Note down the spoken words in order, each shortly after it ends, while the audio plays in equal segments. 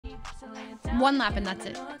1 lap and that's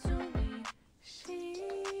it.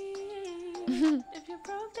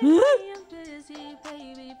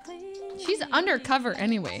 She's undercover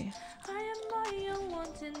anyway.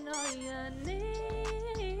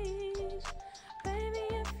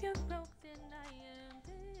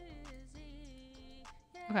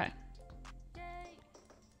 Okay.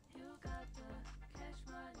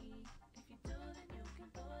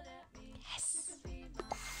 Yes.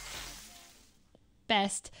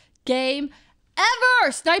 Best game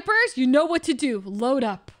ever! Snipers, you know what to do. Load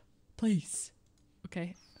up, please.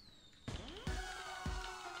 Okay.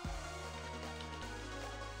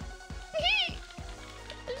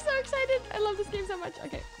 I'm so excited. I love this game so much.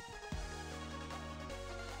 Okay.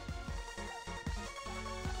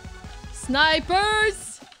 Snipers!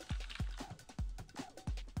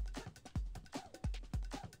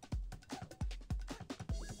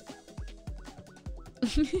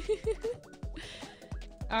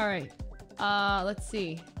 All right. Let's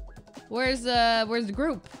see. Where's the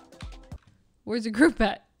group? Where's the group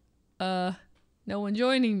at? No one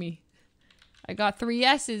joining me. I got 3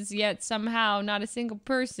 S's, yet somehow not a single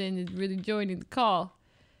person is really joining the call.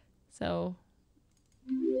 So,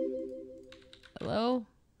 hello?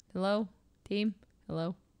 Hello? Team?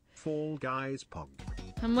 Hello? Fall Guys Pog.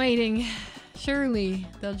 I'm waiting. Surely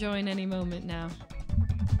they'll join any moment now.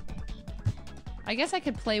 I guess I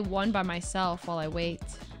could play one by myself while I wait.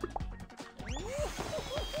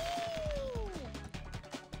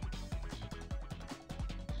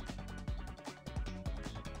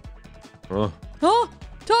 Oh,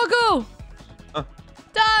 Taco!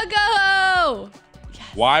 Taco! Yes.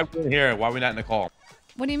 Why are we here? Why are we not in the call?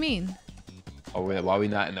 What do you mean? Oh, why are we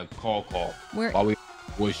not in the call? Where? Why we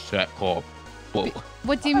voice chat call? Whoa.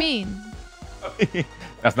 What do you mean?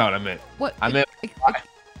 That's not what I meant. What? I meant,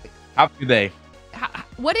 how's your day?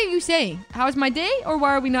 What are you saying? How's my day, or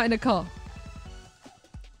why are we not in a call?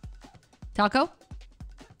 Taco?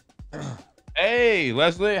 Hey,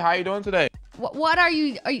 Leslie, how you doing today? What are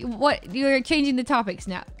you? What? You're changing the topics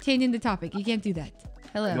now. Changing the topic. You can't do that.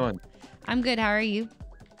 Hello. How you doing? I'm good. How are you?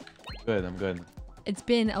 Good. I'm good. It's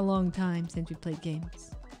been a long time since we played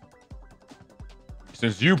games.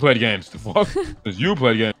 Since you played games, the fuck? Since you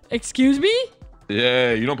played games. Excuse me?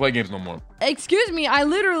 Yeah, you don't play games no more. Excuse me. I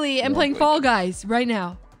literally am playing Fall Guys right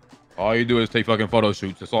now. All you do is take fucking photo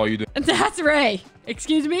shoots. That's all you do. That's Ray.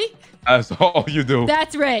 Excuse me? That's all you do.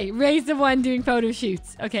 That's Ray. Ray's the one doing photo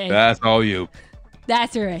shoots. Okay. That's all you.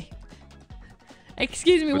 That's Ray.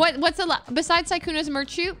 Excuse me. What's a besides Sykkuno's merch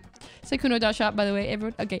shoot? Sykkuno.shop, by the way,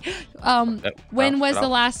 everyone. Okay. When was the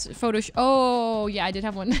last photo shoot? Oh, yeah, I did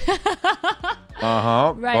have one.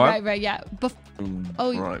 Right. Yeah.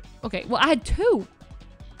 Right. Okay. Well, I had 2.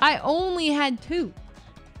 I only had 2.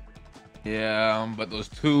 Yeah, but those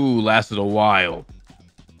 2 lasted a while.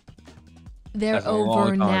 They're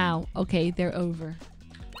over now. Okay, they're over.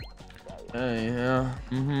 Yeah.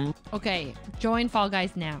 Okay, join Fall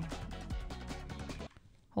Guys now.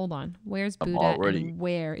 Hold on. Where's Buddha and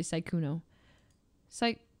where is Sykkuno?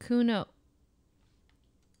 Sykkuno.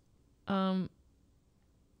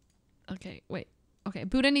 Okay, wait. Okay,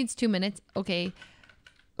 Buddha needs 2 minutes. Okay.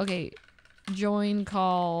 Okay. Join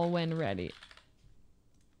call when ready.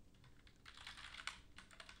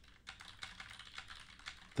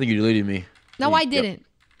 I think you deleted me. No, I didn't. Yep.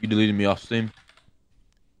 You deleted me off Steam?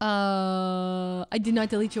 I did not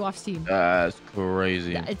delete you off Steam. That's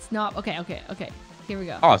crazy. Yeah, it's not. Okay. Here we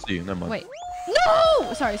go. Oh, I see you. Never mind. Wait.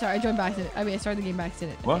 No! Sorry. I joined by accident. I mean, I started the game by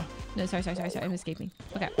accident. Okay. What? No, sorry. I'm escaping.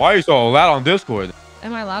 Okay. Why are you so loud on Discord?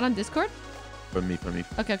 Am I loud on Discord? For me.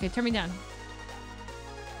 Okay. Turn me down.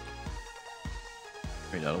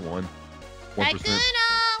 Turn me down to 1%.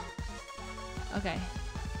 Okay.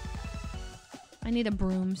 I need a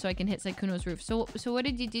broom so I can hit Sykkuno's roof. So what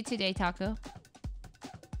did you do today, Taco?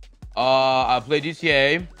 I played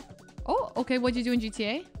GTA. Oh, okay. What'd you do in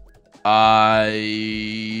GTA?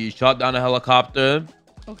 I shot down a helicopter.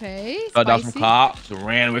 Okay. Shot down some cops.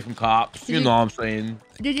 Ran away from cops. You know what I'm saying.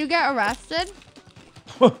 Did you get arrested?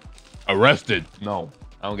 Arrested? No,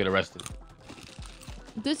 I don't get arrested.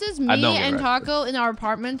 This is me and Taco in our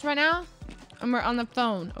apartments right now, and we're on the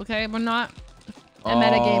phone. Okay, we're not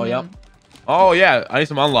metagaming. Yep. Oh yeah, I need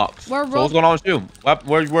some unlocks. So what's going on with you?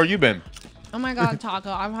 Where you been? Oh my god,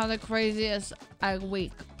 Taco, I've had the craziest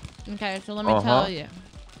week. Okay, so let me tell you.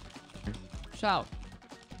 So.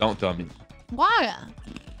 Don't tell me. Why?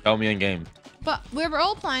 Tell me in game. But we're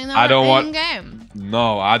role playing that we're in game.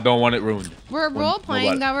 No, I don't want it ruined. We're role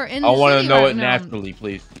playing that we're in the city. I want to know it now. naturally,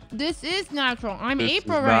 please. This is natural. I'm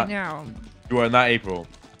April right now. You are not April.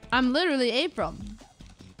 I'm literally April.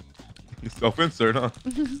 Self-insert, huh?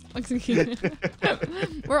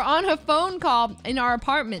 We're on a phone call in our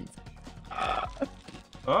apartment.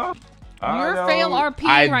 Huh? You're fail RP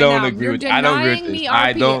I right don't now. agree You're with I don't agree with denying me this.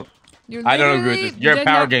 RP. I don't agree with this. You're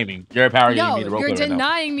power gaming. You're power gaming. No, Me to you're roleplay right now.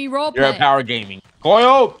 denying me roleplay. You're power gaming.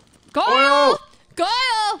 Coil! Coil!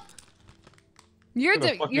 You're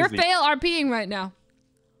You're fail RPing right now.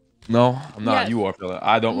 No, I'm not. Yes. You are fail.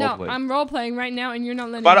 I don't roleplay. No, I'm roleplaying right now, and you're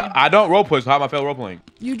not letting But me. I don't roleplay, so how am I fail roleplaying?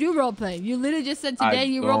 You do roleplay. You literally just said today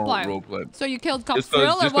you roleplay. Roleplay. So you killed Cop Just Phil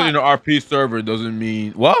or because what? you're in an RP server doesn't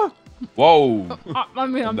mean what? Whoa. I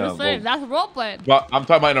mean, I'm just saying that's roleplay. But I'm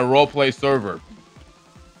talking about in a roleplay server.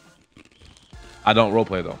 I don't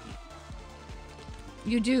roleplay though.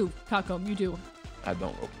 You do, Taco. You do. I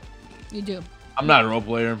don't roleplay. You do. I'm not a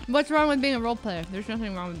roleplayer. What's wrong with being a roleplayer? There's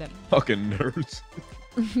nothing wrong with that. Fucking nerds.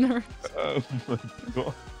 Nerds. Oh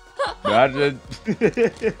my god.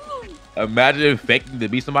 Imagine faking to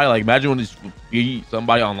be somebody. Like, imagine when you be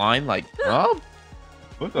somebody online. Like, huh?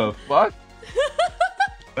 What the fuck?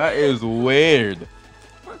 That is weird.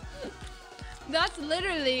 That's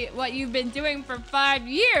literally what you've been doing for 5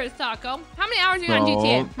 years, Taco. How many hours you got in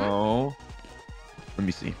GTA? No. Let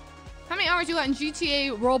me see. How many hours you got in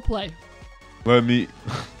GTA roleplay? Let me.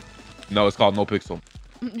 No, it's called No Pixel.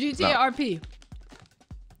 GTA RP.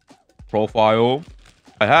 Profile.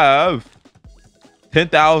 I have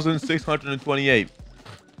 10,628.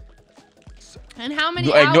 And how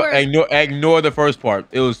many hours? Ignore the first part.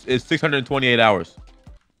 It's 628 hours.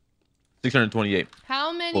 628.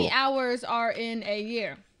 How many hours are in a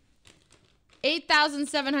year?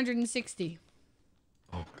 8,760.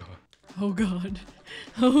 Oh god. Oh god.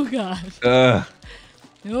 Oh god.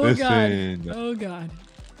 Oh god. Oh god.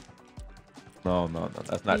 No.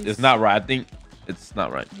 That's not. It's not right. I think it's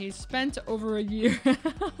not right. He spent over a year.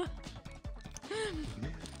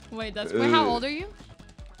 Wait, that's wait, how old are you?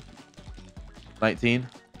 19.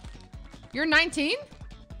 You're 19?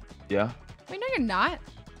 Yeah. Wait, no, you're not.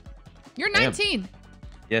 You're 19.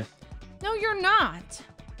 Yes. No, you're not.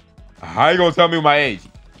 How you gonna tell me my age?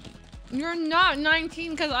 You're not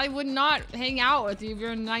 19 because I would not hang out with you if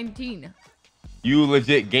you're 19. You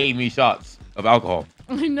legit gave me shots of alcohol.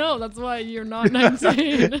 I know, that's why you're not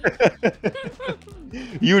 19.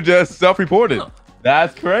 You just self-reported.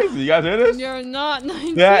 That's crazy. You guys hear this? You're not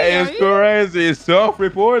 19. That is crazy. It's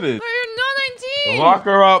self-reported. No, you're not 19. Lock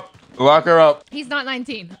her up. Lock her up. He's not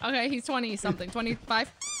 19. Okay, he's 20 something.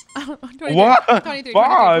 25? 23, what?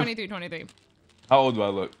 23. How old do I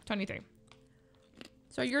look? 23.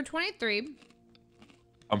 So you're 23.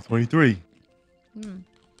 I'm 23. Hmm.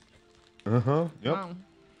 Uh-huh. Yep. Wow.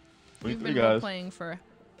 You've been playing for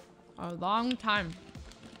a long time.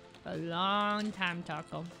 A long time,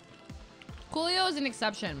 Taco. Coolio is an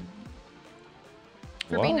exception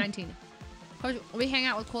for being 19. We hang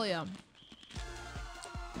out with Coolio.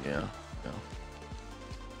 Yeah.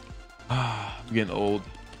 I'm getting old.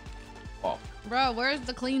 Oh. Bro, where's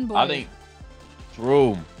the clean boy? I think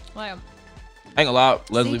true. Like, Hang a lot,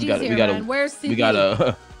 Leslie. CG's we gotta Where's CG? we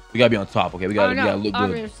gotta be on top. Okay, we gotta look good.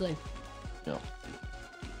 Obviously. Yeah.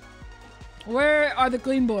 Where are the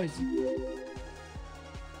clean boys?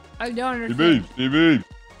 I don't understand. TV.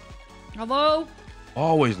 Hello?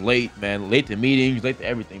 Always late, man. Late to meetings, late to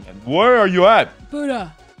everything, man. Where are you at?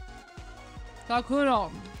 Buddha.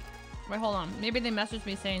 Sykkuno. Wait, hold on. Maybe they messaged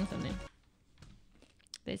me saying something.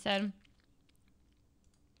 They said...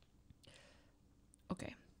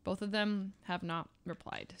 Okay. Both of them have not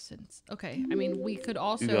replied since... Okay. I mean, we could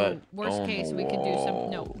also... Worst case, we could do some...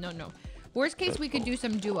 No. Worst case, we could do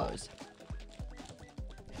some duos.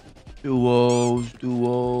 Duos. Okay,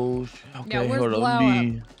 yeah, where's hold Blau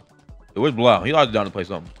on. Where's Blau? He ought down to play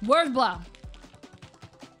something. Where's Blau?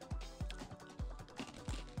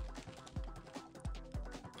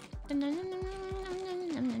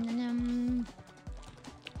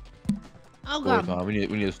 Oh god. We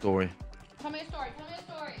need a story. Tell me a story.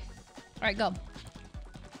 All right, go.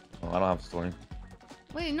 Oh, I don't have a story.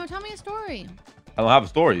 Wait, no, tell me a story. I don't have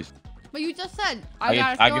stories. But you just said I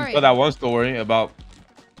got a story. I can tell that one story about.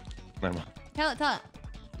 Never mind. Tell it.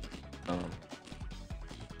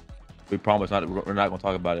 We promise we're not gonna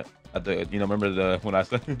talk about it. At the remember when I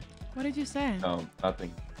said. What did you say?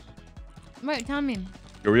 Nothing. Wait, tell me.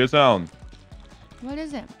 Koreatown. What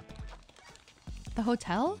is it? The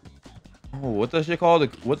hotel? Oh, what's that shit called?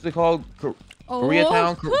 What's it called?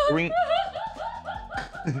 Koreatown. Korean.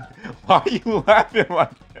 Why are you laughing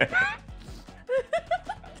like that?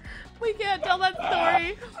 We can't tell that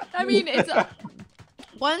story. I mean, it's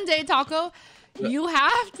one day, Taco. You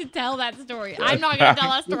have to tell that story. I'm not gonna tell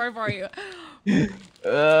that story for you.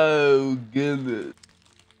 Oh goodness.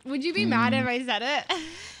 Would you be mad if I said it?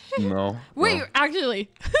 No. Wait, no. actually.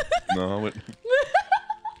 No.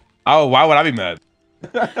 Oh, why would I be mad?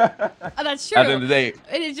 That's true. At the end of the day.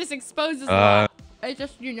 It just exposes a lot. It's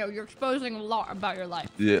just, you know, you're exposing a lot about your life.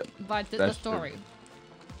 Yeah. By the story. True.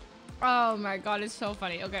 Oh my god, it's so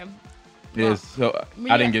funny. Okay. Yeah, so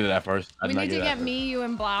I didn't get it at first. We need to get me, you,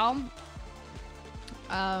 and Blau.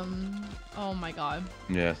 Oh my god.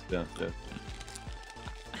 Yes.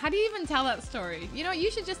 How do you even tell that story? You know, you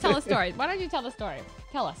should just tell a story. Why don't you tell the story?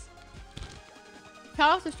 Tell us. Tell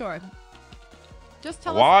us the story. Just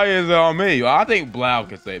tell us. Why is it on me? I think Blau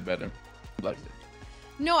can say it better.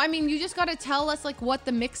 No, I mean, you just gotta tell us like what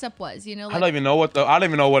the mix-up was. You know, like, I don't even know what I don't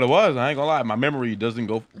even know what it was. I ain't gonna lie, my memory doesn't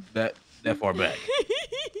go that far back.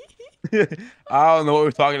 I don't know what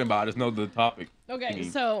we're talking about. I just know the topic. Okay,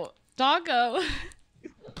 so Taco.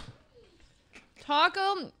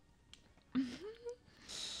 I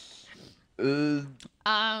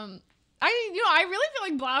really feel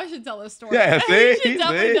like Blau should tell this story. Yeah, see? He should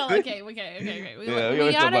definitely tell. Okay. We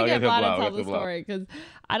gotta get Blau to tell the story because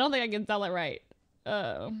I don't think I can tell it right.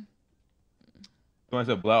 When I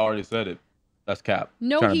said Blau already said it. That's cap.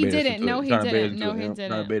 No, he didn't. No, he didn't. No, he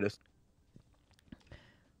didn't.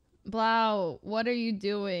 Blau, what are you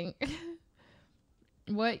doing?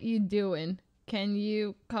 What you doing? Can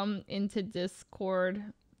you come into Discord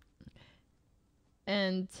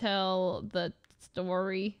and tell the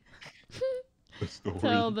story?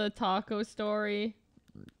 Tell the taco story.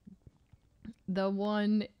 The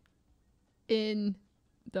one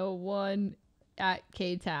at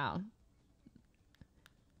K-Town.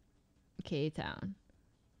 K-Town.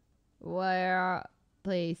 Where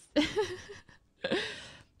place?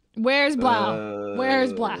 Where's Blau?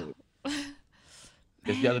 Where's Blau?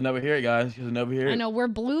 Guess you guys will never hear it, guys. You guys will never hear it. I know, we're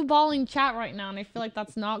blue balling chat right now, and I feel like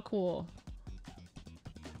that's not cool.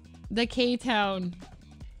 The K-Town.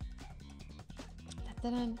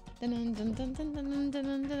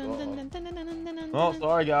 Oh,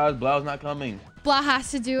 sorry guys, Blau's not coming. Blau has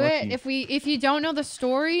to do it. If you don't know the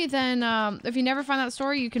story, then if you never find that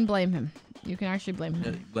story, you can blame him. You can actually blame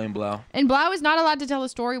him. Yeah, blame Blau. And Blau is not allowed to tell the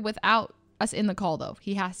story without us in the call, though.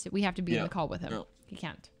 We have to be in the call with him. He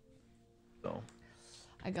can't. So.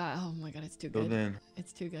 Oh my god, it's too good. Then,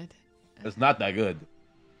 it's too good. It's not that good.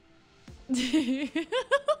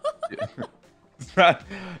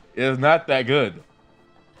 It's not that good.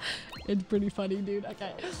 It's pretty funny, dude.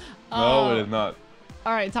 Okay. No, it is not.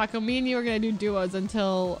 All right, Taco, me and you are going to do duos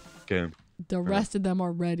until the rest of them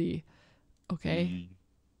are ready. Okay?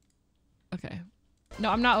 Okay. No,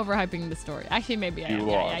 I'm not overhyping the story. Actually, maybe I am.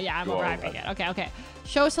 Yeah, I'm overhyping it. Okay.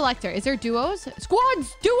 Show selector. Is there duos?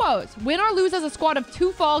 Squads! Duos! Win or lose as a squad of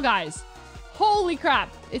 2 Fall Guys. Holy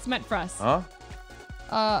crap. It's meant for us. Huh?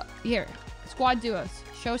 Here. Squad duos.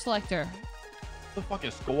 Show selector. The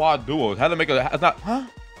fucking squad duos. How to make it? It's not. Huh?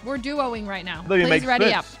 We're duoing right now. Please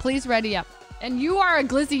ready up. Please ready up. And you are a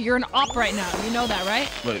glizzy. You're an op right now. You know that, right?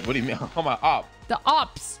 Wait, what do you mean? I'm an op. The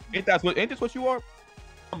ops. Ain't this what you are?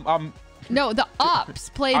 No, the ops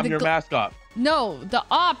play I'm your mascot. No, the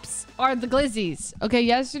ops are the glizzies. Okay,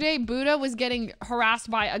 yesterday Buddha was getting harassed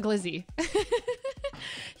by a glizzy.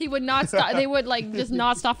 He would not stop. They would like just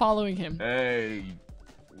not stop following him. Hey,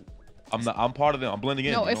 I'm part of them. I'm blending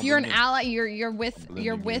in. No, if you're an ally, you're with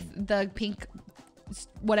the pink,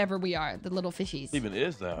 whatever we are, the little fishies. What even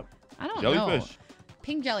is that? I don't jellyfish. know.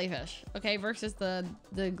 Pink jellyfish. Okay, versus the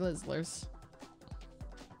glizzlers.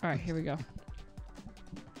 All right, here we go.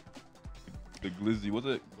 The glizzy, what's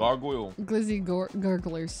it? Gargoyle. Glizzy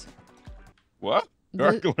gurglers. What?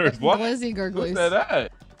 Gurglers? What? Glizzy gurglers. What's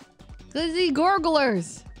that? Glizzy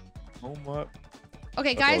gurglers. Oh my.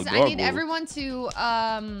 Okay, guys, I need everyone to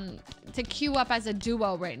queue up as a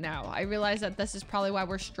duo right now. I realize that this is probably why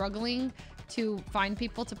we're struggling to find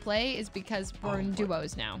people to play, is because we're in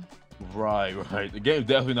duos now. Right. The game's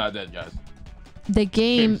definitely not dead, guys. The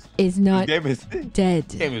game is not dead.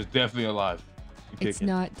 The game is definitely alive. It's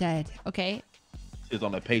not dead. Okay. It's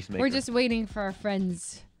on a pacemaker. We're just waiting for our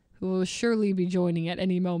friends who will surely be joining at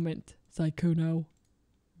any moment. Sykkuno.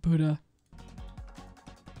 Buddha.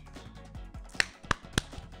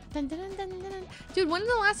 Dun, dun, dun, dun, dun. Dude, when's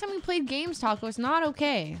the last time we played games, Taco? It's not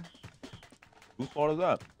okay. Whose fault is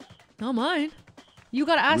that? Not mine. You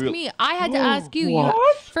gotta ask me. I had to ask you.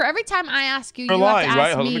 What? For every time I ask you, You're you lying, have to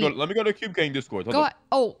ask right? me. Let me go to KubeGang Discord. Go ahead.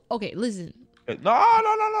 Oh, okay. Listen.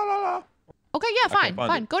 No. Okay, yeah,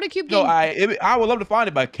 fine. Go to KubeGang. No, I would love to find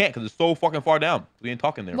it, but I can't because it's so fucking far down. We ain't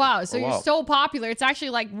talking there. Wow, so you're so popular. It's actually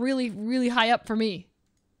like really, really high up for me.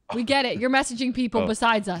 We get it. You're messaging people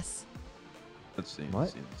besides us. Let's see.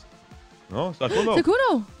 What? No, Sykkuno.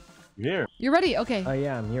 Sykkuno. You're here. You're ready? Okay. Oh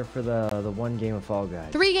yeah, I'm here for the one game of Fall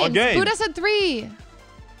Guys. 3 games. Buddha said 3.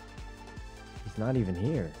 not even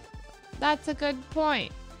here. That's a good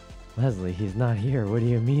point. Leslie, he's not here. What do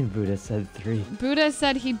you mean Buddha said 3? Buddha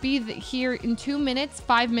said he'd be here in 2 minutes,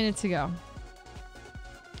 5 minutes ago.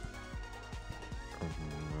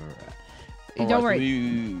 Don't worry. So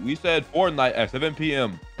we said Fortnite at 7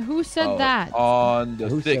 p.m. Who said that? On the 6th.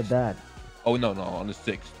 Who said that? Oh, no, on the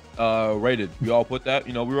 6th. Rated. We all put that.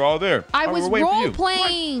 You know, we were all there. I was role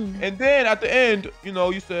playing. And then at the end, you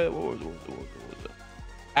know, you said, what was it?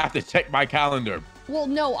 I have to check my calendar. Well,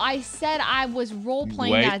 no, I said I was role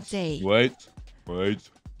playing that day. Wait.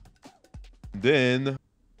 Then,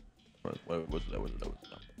 what was that?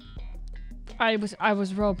 I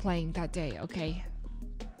was role playing that day. Okay.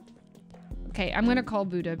 Okay, I'm gonna call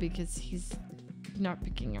Buddha because he's not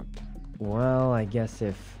picking up. Well, I guess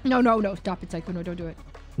if... No, stop it, Sykkuno, don't do it.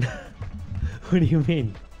 What do you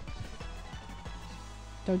mean?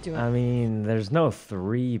 Don't do it. I mean, there's no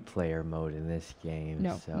 3-player mode in this game.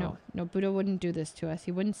 No, Buddha wouldn't do this to us.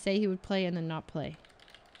 He wouldn't say he would play and then not play.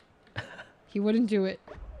 He wouldn't do it.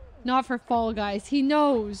 Not for Fall Guys. He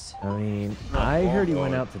knows. I mean, I heard he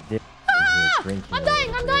went out to dinner. Ah! I'm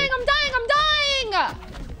dying!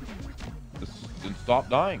 Then stop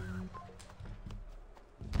dying.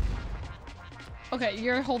 Okay,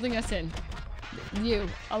 you're holding us in. You,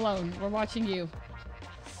 alone. We're watching you.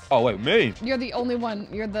 Oh, wait, me? You're the only one.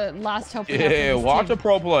 You're the last hope. Yeah, watch a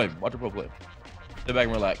pro play. Sit back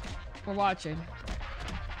and relax. We're watching.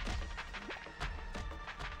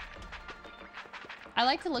 I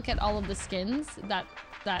like to look at all of the skins that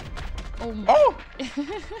oh my. Oh!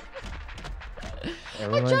 It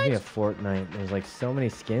reminds me of Fortnite. There's like so many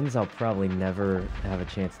skins I'll probably never have a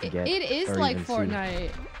chance to get. It is like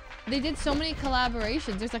Fortnite. They did so many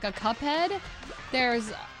collaborations. There's like a Cuphead.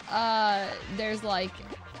 There's like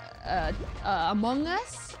Among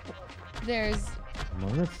Us. There's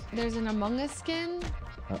Among Us? There's an Among Us skin.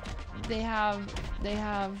 They have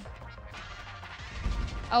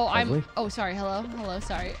Oh, Fuslie? oh sorry, hello,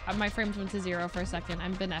 sorry. My frames went to 0 for a second.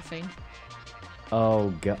 I'm been effing. Oh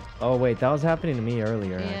god. Oh wait, that was happening to me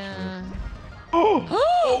earlier. Yeah.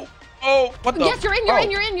 Oh, what the? Yes, you're in.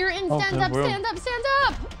 Stand up.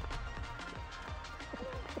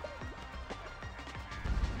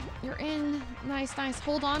 You're in. Nice.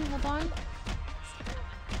 Hold on.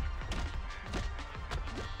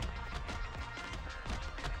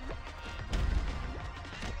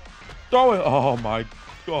 Throw it. Oh my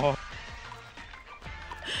god.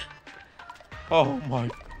 Oh my.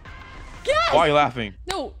 Yes! Why are you laughing?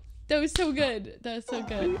 No, that was so good.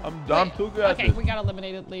 I'm too good at Okay, this. we got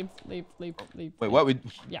eliminated. Leave. Wait, what?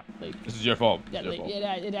 Yeah, leave. This is your fault. Yeah, Your fault.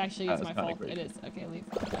 it actually is That's my kinda fault. crazy. It is. Okay, leave.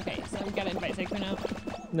 Okay, so we gotta invite Sykkuno.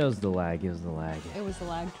 No, it was the lag. It was the lag. It was the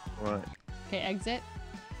lag. Right. Okay, exit.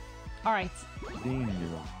 All right.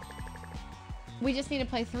 We just need to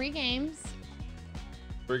play 3 games.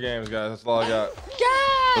 3 games, guys. That's all I got.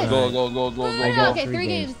 Yes! Go. Okay, 3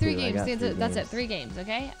 games. 3 too. I got games. 3 That's it. games. 3 games.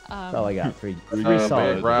 Okay. That's all I got. 3 Be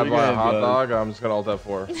solid. grabbed by a hot guys. dog. I'm just gonna alt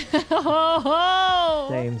F4. Oh.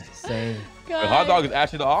 Same. The hot dog is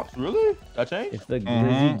actually the ops? Really? That changed? If the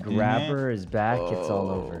glizzy grabber is back, it's all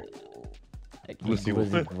over. Glizzy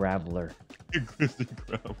Glizzy grabbler. Glizzy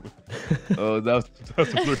grabber. Oh, that's what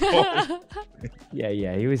they're called.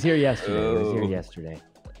 Yeah. He was here yesterday.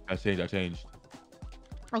 That changed.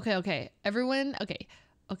 Okay. Everyone. Okay.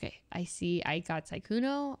 I see. I got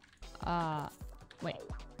Sykkuno. Wait.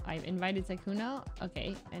 I invited Sykkuno.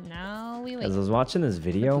 Okay. And now we wait. As I was watching this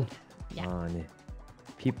video Yeah. on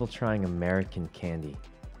people trying American candy.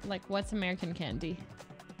 Like, what's American candy?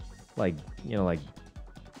 Like, you know, like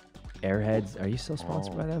Airheads. Are you still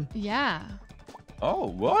sponsored by them? Yeah. Oh,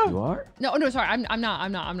 what? You are? No, sorry. I'm not. I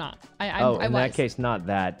In was. that case, not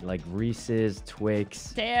that. Like Reese's,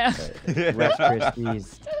 Twix, Damn. Rice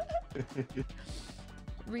Krispies.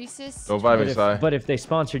 Reese's. Go buy me, Sai. But if they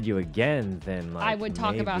sponsored you again, then like I would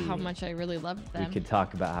talk about how maybe much I really loved them. we could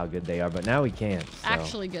talk about how good they are. But now we can't. So.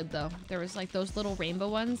 Actually good though. There was like those little rainbow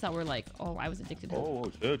ones that were like, oh, I was addicted to them. Oh,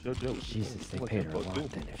 chill. Jesus, they paid her a lot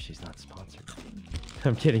then if she's not sponsored.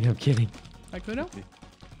 I'm kidding. Sykkuno?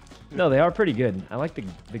 No, they are pretty good. I like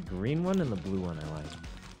the green one and the blue one. I like.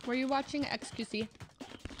 Were you watching XQC?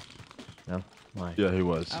 No, why? Yeah, he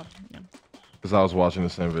was. Oh, yeah. Because I was watching the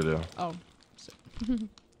same video. Oh.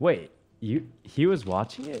 Wait, he was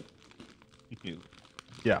watching it?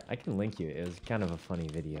 Yeah. I can link you. It was kind of a funny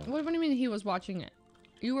video. What do you mean he was watching it?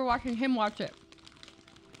 You were watching him watch it.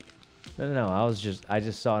 No. I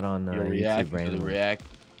just saw it on YouTube randomly. React.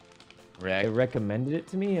 It recommended it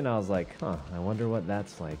to me, and I was like, huh, I wonder what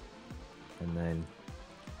that's like. And then,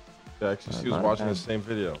 Yeah, actually, she was not watching bad. the same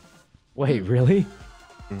video. wait, really?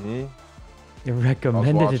 Mm-hmm. It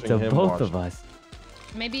recommended it to watching him both watch of it. us.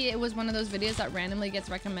 Maybe it was one of those videos that randomly gets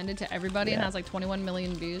recommended to everybody and Yeah. has like 21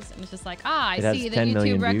 million views, and it's just like, I It has see that 10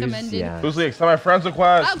 million YouTube views, recommended. yeah. Fuslie, accept my friend's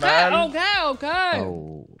request, Okay, man. okay.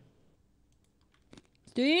 Oh.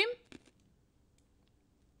 Steam?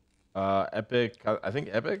 Epic. I think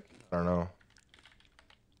Epic. I don't know.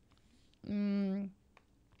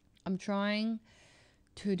 I'm trying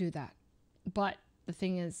to do that, but the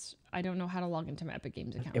thing is, I don't know how to log into my Epic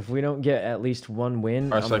Games account. If we don't get at least one win,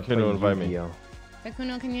 Alright, I'm so gonna Sykkuno, play invite me. Yu-Gi-Oh.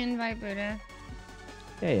 Sykkuno, can you invite Buddha?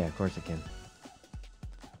 Yeah, of course I can.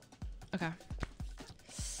 Okay.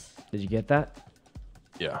 Did you get that?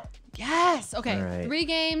 Yeah. Yes. Okay. All right. 3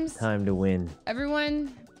 games. Time to win.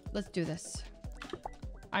 Everyone, let's do this.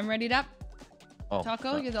 I'm readied up. Oh,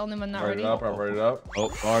 Taco, you're the only one not ready. Ready up. I'm ready up. Oh,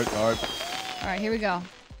 all right. All right, here we go.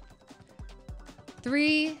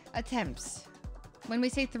 3 attempts. When we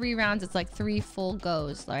say 3 rounds, it's like 3 full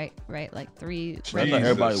goes, right? Right, like 3. That's not Jesus.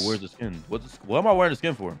 everybody wears the skin. What am I wearing the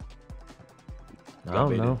skin for? I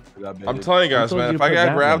don't know. I'm telling you guys, told man. you If to I put get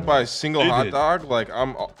that grabbed one. by a single You hot did. dog, like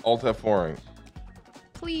I'm alt F4ing.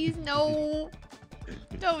 Please, no.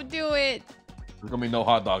 Don't do it. There's gonna be no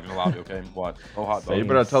hot dogs in the lobby, okay? Watch. No hot So you dogs.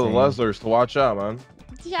 better tell the Insane. Leslers to watch out, man.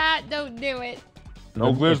 Chat, don't do it. No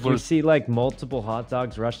If we Glizzlers. see like multiple hot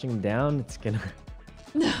dogs rushing down, it's gonna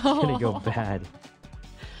No. go bad.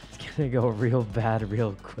 It's gonna go real bad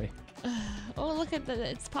real quick. Oh, look at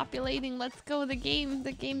it's populating. Let's go. The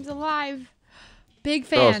game's alive. Big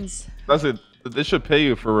Girls, fans. That's it. They should pay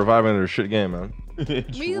you for reviving their shit game, man.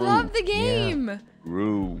 We love the game.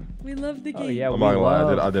 Rude. We love the game. Oh yeah, I'm we not gonna lie. I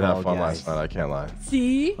love did have Fall fun Guys. last night. I can't lie.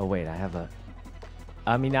 See? Oh wait,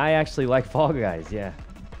 I mean, I actually like Fall Guys. Yeah,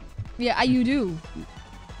 Yeah, you do.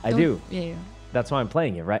 I do. Yeah. That's why I'm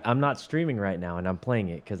playing it. Right? I'm not streaming right now, and I'm playing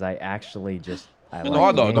it because I actually just. I No like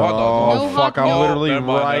hot dog, the no hot game. dog. Oh No fuck! hot I'm dog. literally Never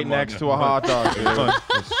mind, right never mind, next to a never hot dog, dude.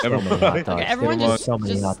 So many hot dogs. Okay, everyone There's just- so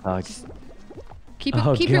many just- hot dogs. Keep it.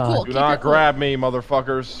 Oh, keep your God. cool. Do Keep not your cool. grab me,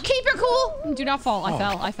 motherfuckers. Keep your cool. Do not fall. I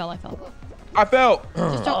fell. I fell.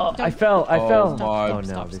 Just don't. I fell. I Oh fell. my- Oh no,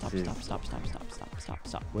 Stop. this Stop. is. Stop. Stop. Stop. Stop. Stop. Stop.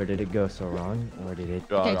 Stop. Where did it go so wrong? Where did it?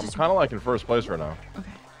 God, Okay, I'm just- kind of like in first place right now. Okay.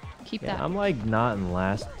 Keep Yeah, that. I'm like not in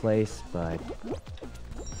last place, but.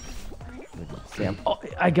 Sam. Oh,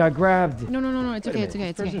 I got grabbed. No. It's Wait a okay. It's minute, okay.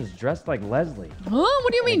 It's this okay. person's dressed like Leslie. Huh?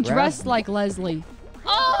 What do you mean grabbed dressed me. like Leslie?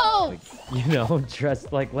 Oh. Like, you know,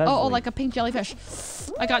 dressed like Leslie. Oh, like a pink jellyfish.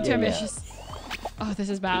 I got too Yeah, yeah. ambitious. Oh, this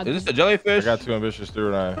is bad. Is this a I jellyfish? got too ambitious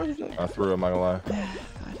through and I threw it. I'm not gonna lie.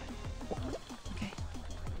 Okay.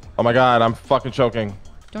 Oh my god, I'm fucking choking.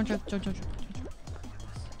 Don't choke.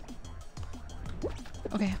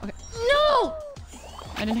 Okay. No!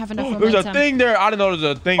 I didn't have enough There's momentum. a thing there. I didn't know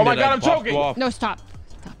there's a thing Oh my there. God, that I'm popped choking. off. No, stop.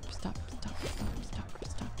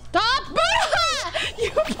 Stop! You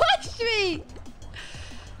pushed me!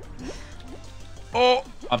 Oh,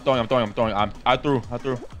 I'm throwing. I threw.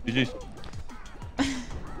 GG's.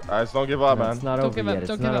 Guys, don't give up, No, man. it's not Don't over give yet. up, It's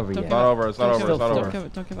don't not give up, over don't yet. It's not over. It's not over. It's not over.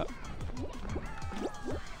 Don't give up.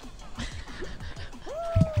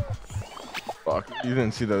 Fuck. You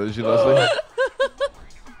didn't see that, did you, Leslie?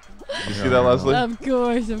 You see that, Leslie? Of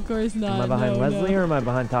course not. Am I behind Leslie or am I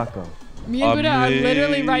behind Taco? Me and Buddha are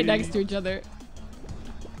literally right me. next to each other.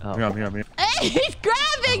 Oh. I'm here. Hey, he's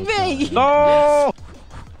grabbing me! No.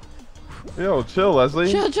 Yo, chill, Leslie.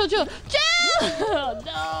 Chill!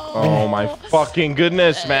 No! Oh my fucking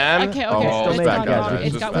goodness, man. Okay. Oh, It's make gone it, guys. wrong. It's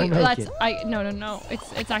Just got. don't Wait, make let's. it. No.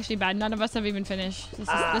 It's actually bad. None of us have even finished. This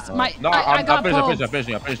might. No, I I'm got pulled. I'm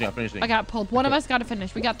finishing. I got pulled. One of us got to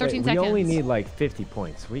finish. We got 13 Wait, seconds. we only need like 50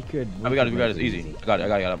 points. We got it. We got it. It's easy. I got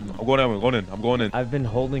it. I'm going in. I've been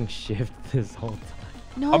holding shift this whole time.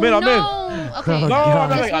 No, I'm in. no. Okay. No,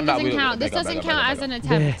 God. This one I'm not- doesn't count. This back, doesn't back, count back, as back. an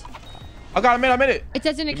attempt. I made it. It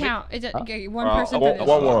doesn't count. Okay, one person One finished.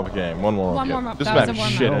 warm-up game. One warm-up One game. warm-up. This That was map a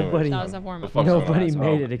warm-up. shit. Nobody- That was a warm-up. The fuck's going on? Nobody So-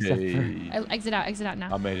 made it except for. Exit out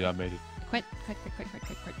now. I made it. Quick.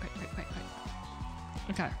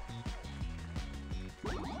 Okay.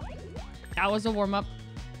 That was a warm-up.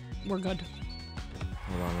 We're good.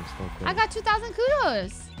 Hold on, I'm still I quick. got 2,000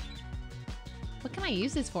 kudos. What can I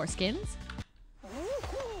use this for? Skins?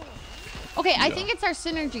 Okay, I think it's our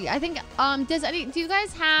synergy. I think do you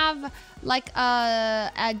guys have like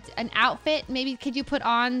an outfit? Maybe could you put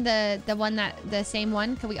on the same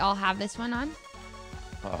one? Could we all have this one on?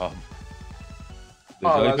 The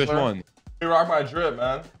Oh, jellyfish that's one. You rock my drip,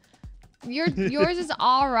 man. Yours is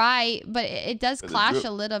all right, but it does Is it clash good?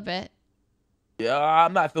 a little bit. Yeah,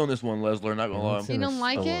 I'm not feeling this one, Leslie. Not gonna lie. It's I in You the don't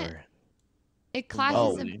like it? store. It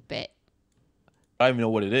clashes a No. bit. don't even know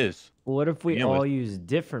what it is. What if we Yeah, all but- use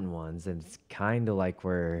different ones and it's kind of like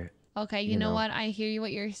we're Okay, you know what? I hear you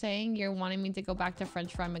what you're saying. You're wanting me to go back to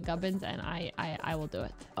French Fry McGubbins, and I will do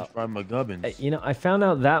it. Fry McGubbins. You know, I found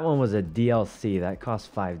out that one was a DLC. That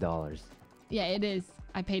cost $5. Yeah, it is.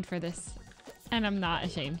 I paid for this, and I'm not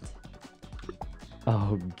ashamed.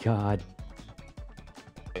 Oh God.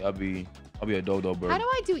 I'll be a dodo bird. How do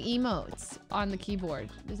I do emotes on the keyboard?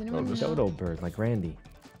 Does anyone know? Dodo bird, like Randy.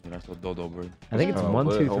 Yeah, that's a dodo bird. I think it's Oh, 1,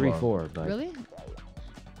 2, hold 3, on. 4. But Really?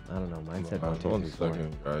 I don't know. Mine said 1, 2, 3, 1 4.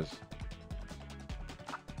 second, guys.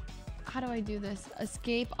 How do I do this?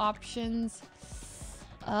 Escape options.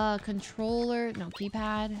 Controller. No,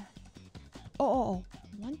 keypad. Oh.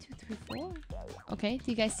 1, 2, 3, 4. Okay.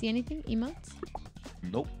 Do you guys see anything? Emotes?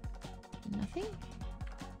 Nope. Nothing?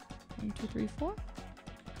 1, 2, 3, 4.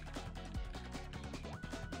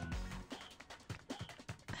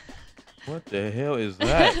 What the hell is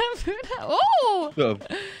that? Oh! The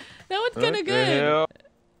That one's kind of the good. hell?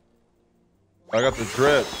 I got the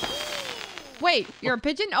drip. Wait, you're a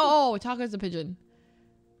pigeon? Oh, Taco's a pigeon.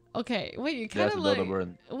 Okay, wait, you kind That's of a dodo like...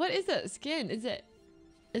 bird. What is that skin? Is it...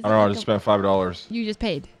 I don't know. I just spent $5. You just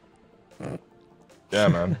paid. Yeah,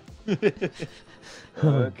 man.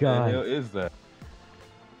 Oh What the hell God. is that?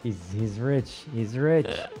 He's rich. He's rich.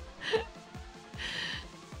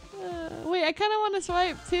 Wait, I kind of want to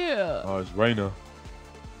swipe too. Oh, it's Raina.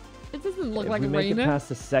 It doesn't look If like we make it Raina. past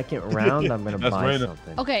the second round, I'm gonna That's buy Raina.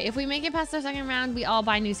 something. Okay, if we make it past the second round, we all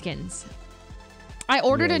buy new skins. I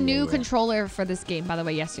ordered a new controller for this game, by the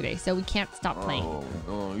way, yesterday, so we can't stop playing.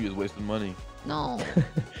 Oh, you just wasting money. No.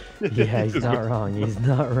 Yeah, he's not wrong. He's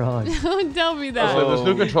not wrong. Don't tell me that. So if this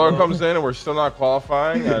new controller comes in and we're still not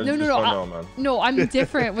qualifying, I No, just no, don't I- know, man. No, I'm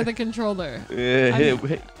different with a controller. Yeah, I'm you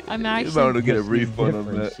actually... about to get a She's refund on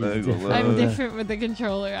different. that. I ain't She's gonna lie. I'm different with the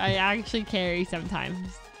controller. I actually carry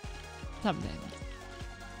sometimes. Sometimes.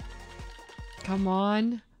 Come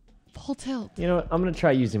on. Full tilt. You know what? I'm gonna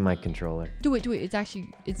try using my controller. Do it, do it. It's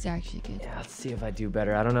actually good. Yeah, let's see if I do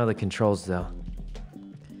better. I don't know the controls though.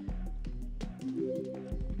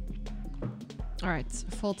 All right,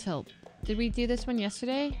 full tilt. Did we do this one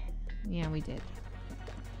yesterday? Yeah, we did.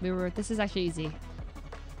 This is actually easy.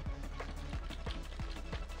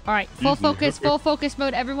 All right, full focus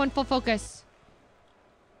mode. Everyone full focus.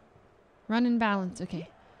 Run and balance, okay.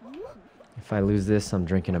 If I lose this, I'm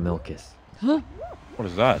drinking a Milkis. Huh? What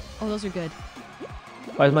is that? Oh, those are good.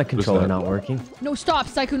 Why is my controller that? not working? No, stop,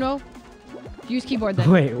 Sykkuno. Use keyboard then.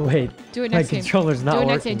 Wait. Do it My next game. controller's not Do it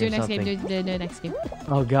next working game. Do or it next game. something. Do it next game.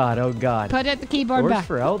 Oh God. Oh God. Put it the keyboard Where's back.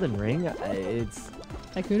 for Elden Ring? It's.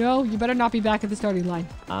 Sykkuno, you better not be back at the starting line.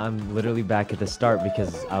 I'm literally back at the start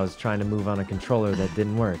because I was trying to move on a controller that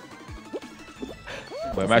didn't work.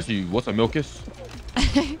 But I'm actually, what's a Milkis?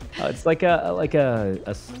 It's like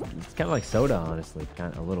it's kind of like soda, honestly,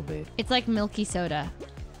 kind of a little bit. It's like milky soda.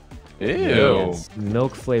 Ew. It's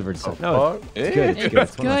milk flavored soda. No, it's good. It's good.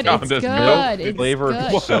 It's good. Now It's there's good. milk It's Flavored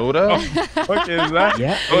good. soda? What is that?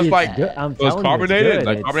 Yeah, So it's like, good. I'm so it's telling you, carbonated? good.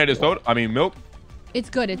 Like It's- carbonated soda? I mean, milk? It's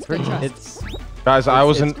good. It's good. Trust. It's Guys, I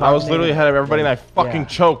was it's literally ahead of everybody and I fucking Yeah.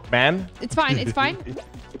 choked, man. It's fine. It's fine.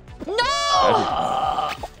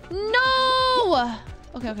 No! No!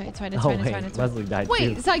 Okay. It's fine. It's oh fine. It's wait, fine. It's fine. Leslie died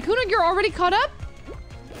Wait, too. Sykkuno, you're already caught up?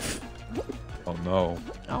 Oh, no.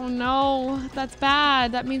 Oh no, that's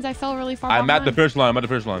bad. That means I fell really far I'm at behind. the finish line. I'm at the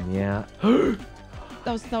finish line. Yeah.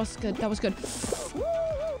 That was good. That was good.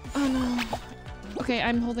 Oh no. Okay,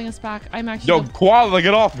 I'm holding us back. I'm actually. Yo, Koala,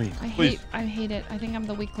 get off me. I Please. hate it. I think I'm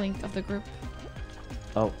the weak link of the group.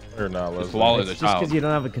 Oh, Or not, Just Leslie. swallow it's the just because child. you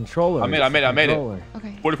don't have a controller. I made it's it, the I made it. controller.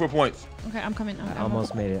 Okay. 44 points. Okay, I'm coming. I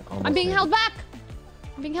almost made it. I'm being held back.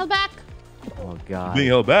 I'm being held back. Oh God. Being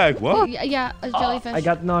held back. Oh, What? yeah, a jellyfish. I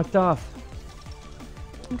got knocked off.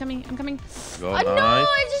 I'm coming. Go, No, nice.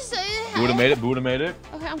 I just. Buddha made it. Buddha made it.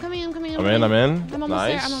 Okay, I'm coming. I'm in. I'm almost Nice.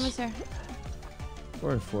 there. I'm almost there.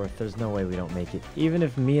 We're in fourth. There's no way we don't make it. Even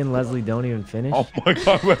if me and Leslie don't even finish. Oh my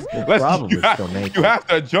God. Let's probably you have, still make you it. have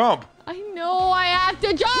to jump. I know. I have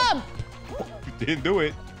to jump. You didn't do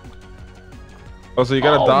it. Oh, so you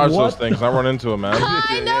gotta Oh, dodge what those things. I run into them, man. I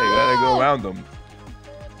Yeah, you gotta go know. around them.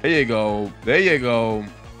 There you go. There you go.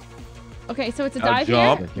 Okay, so it's a Now dive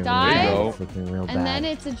jump. here. Looking Dive. There you real, go. it's looking real And bad. then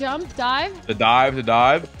it's a jump, dive. The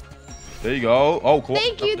dive. There you go. Oh, cool.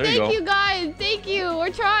 Thank you, There thank go. you guys. Thank you. We're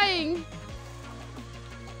trying.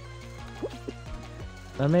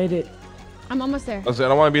 I made it. I'm almost there. Leslie, I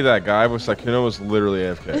don't want to be that guy, but Sykkuno was literally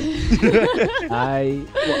AFK.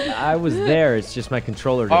 I was there. It's just my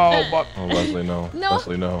controller. Didn't. Oh, but Oh, Leslie, no. No.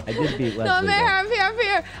 Leslie, no. I did beat Leslie. No, I'm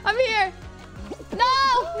here. though. I'm here. No,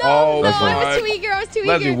 Oh, no, Leslie. I was too eager. I was too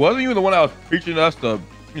Leslie, eager. wasn't you the one that was teaching us to,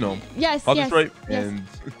 Yes, concentrate? yes. And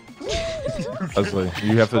Leslie,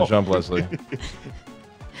 you have to jump, Leslie.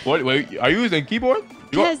 What? Wait, are you using keyboard?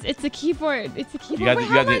 Yes, it's a keyboard. It's a keyboard. got But to-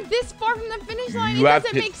 how am I this far from the finish line? You It have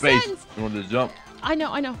doesn't to hit make space sense. in order to jump. I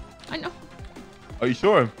know. Are you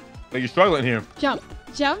sure? Like you're struggling here. Jump.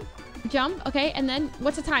 Okay, and then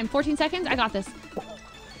what's the time? 14 seconds? I got this.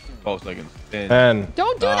 12 seconds. 10. 10.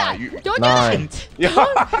 Don't do that. Don't 9. do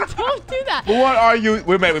that. Don't do that. But what are you?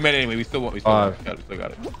 We made it anyway. We still got it. We still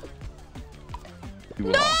got it.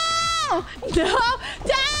 No! Down!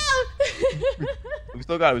 We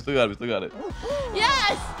still got it.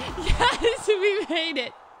 Yes! Yes, we made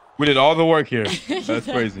it. We did all the work here. That's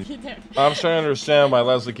crazy. I'm trying to understand why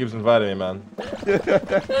Leslie keeps inviting me, man.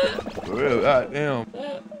 God damn.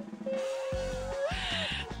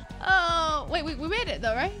 Oh, wait, we made it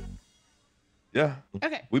though, right? Yeah.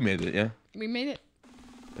 Okay. We made it, yeah. We made it.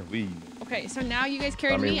 We. Okay, so now you guys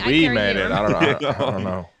carried I mean, me. we I made carried it. you. I don't know. I don't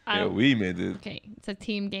know. Yeah, we made it. Okay, it's a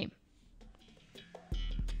team game.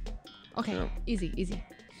 Okay, Yeah.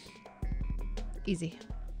 easy.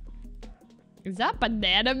 Is that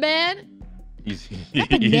Banana Man? Easy.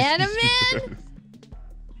 Banana Man?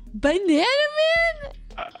 Banana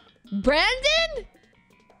Man? Brandon?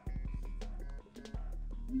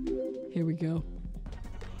 Here we go.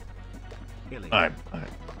 Killing. All right.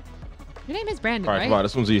 Your name is Brandon, All right, right? come on.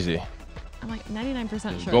 This one's easy. I'm like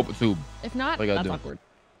 99% sure. Go up the tube. If not, All you gotta that's do. awkward.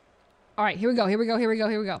 All right, here we go.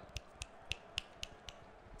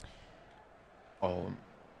 Oh.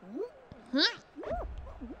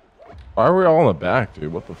 Why are we all in the back,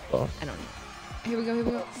 dude? What the fuck? I don't know. Here we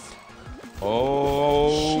go.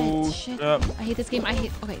 Oh. Shit. Yep. I hate this game. Okay,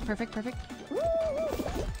 perfect.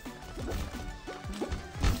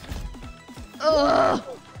 Ugh.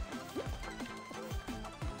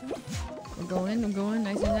 I'm going.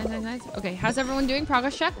 Nice. Okay, how's everyone doing?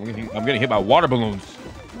 Progress check? I'm getting hit by water balloons.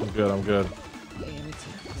 I'm good. Yeah, me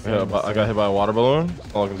too. Yeah, but I got hit by a water balloon.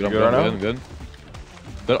 That's all I can do right now. I'm good.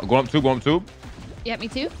 Going up tube. Yeah, me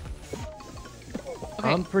too.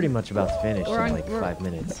 Okay. I'm pretty much about to finish We're in on- like we're- 5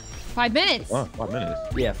 minutes. 5 minutes. Oh, 5 minutes.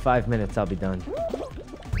 Yeah, 5 minutes, I'll be done.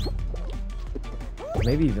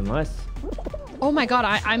 Maybe even less. Oh my god,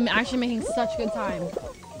 I'm actually making such good time.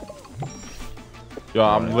 Yo,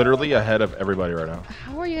 I'm literally ahead of everybody right now.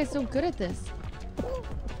 How are you guys so good at this?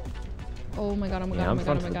 Oh my god, Yeah, I'm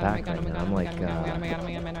front to the back right now. I'm like,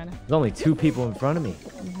 There's only 2 people in front of me.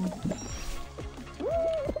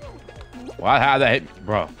 Wow, how that hit,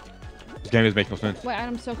 bro? This game doesn't make no sense. Wait,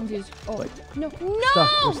 I'm so confused. Oh, Wait. no.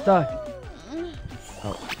 We're stuck.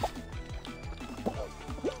 Oh.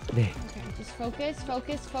 There. Okay,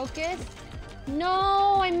 just focus.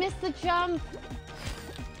 No, I missed the jump.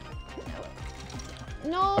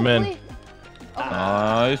 No, I'm in. please. Okay.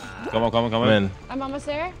 Nice. Come on. I'm in. I'm almost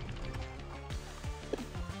there.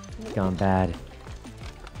 It's gone bad.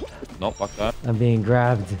 No, fuck that. I'm being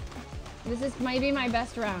grabbed. This is maybe my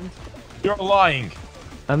best round. You're lying.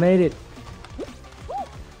 I made it.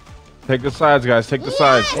 Take the sides, guys. Take the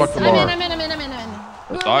sides. Yes! Fuck the I'm bar. in.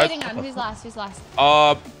 Who are we sides? waiting on? Who's last?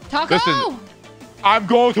 Taco! Listen, I'm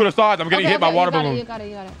going to the sides. I'm getting hit by water balloons. You got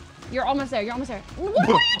it. You're almost there. What are you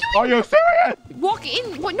doing? Are you serious? Walk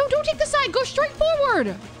in. What? No, don't take the side. Go straight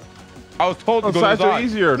forward. I was told to The go to the sides are side.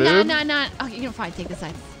 easier, dude. Nah. Okay, you know, fine. Take the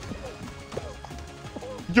side.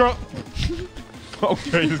 You're...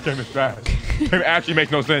 Okay, this game is fast. This game actually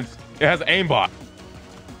makes no sense. It has aimbot.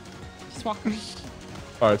 Just walk.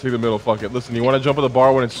 All right, take the middle. Fuck it. Listen, you want to jump at the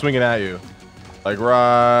bar when it's swinging at you. Like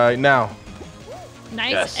right now.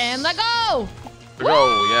 Nice. Yes. And let go.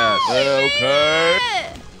 Go, yes. Okay.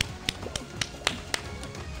 Yeah.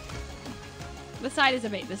 The side is a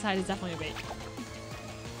bait. The side is definitely a bait.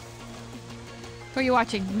 Who are you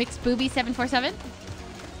watching? Mixed Booby 747?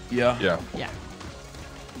 Yeah. Yeah. Yeah.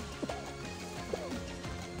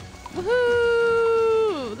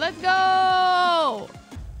 Woohoo! Let's go!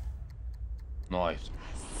 Nice.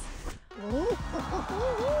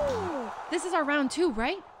 This is our round 2,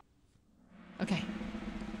 right? Okay.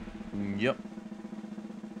 Yep.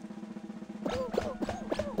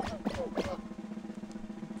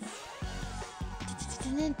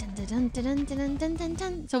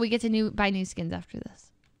 So we get to buy new skins after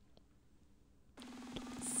this.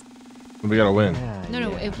 We gotta win. Yeah,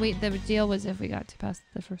 No, yeah. if we the deal was if we got to pass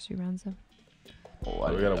the first 3 rounds though.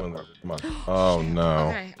 Oh, we gotta win. Come on. Oh no.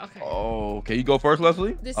 Okay. Oh, okay. You go first,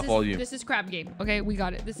 Leslie. I'll follow you. This is crab game. Okay, we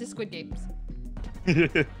got it. This is Squid Games.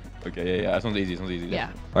 Okay, yeah. That sounds easy.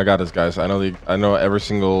 Yeah. I got this, guys. I know every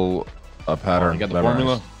single pattern. You got the memorized.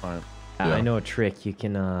 formula. All right. Yeah. I know a trick. You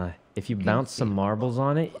can, if you bounce some marbles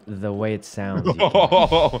on it, the way it sounds. you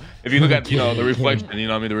can- If you look at the reflection, you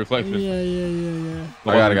know what I mean, the reflection. Yeah.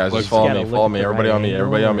 I got it, guys. Just follow gotta me. look Follow at me. the Everybody right on me. angle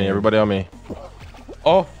Everybody on me. and- Everybody on me.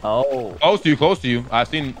 Oh. Oh. Close to you. I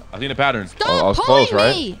seen the pattern. Stop I was pulling close,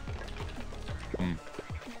 right? me!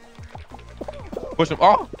 Push him.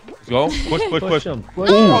 Oh. Let's go. Push. him. Oh,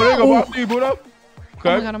 there you go. I see you, Buddha.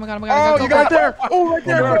 Okay. Oh my god. Oh, Go, you go, got go. there. Oh, right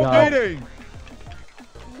there. Oh my God. Rotating.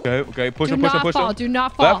 Okay. Push Do him. not fall. Do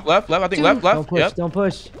not fall. Left. I think Do- left. Don't push. Yep. Don't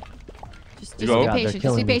push. Just You be go. God, patient. they're Just be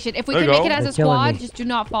killing me. patient. If we There can you make it go. as a They're killing squad, me. just do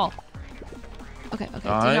not fall. Okay. Do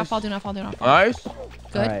Nice. not fall. Do not fall. Nice.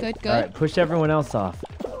 Good. All Good. right, push everyone else off.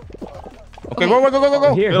 Okay. Go.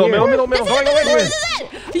 Oh, here. Middle. Go.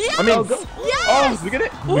 Yes! I mean, Yes! Oh, we get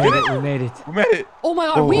it. We made it. We made it. Oh my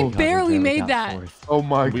god, Oh, we God, barely made got that. fourth. Oh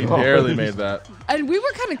my we God. barely made that. And we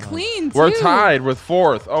were kind of clean, too. We're tied with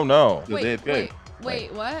fourth. Oh no. Wait, Good.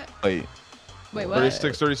 wait, what? Wait. Wait, what?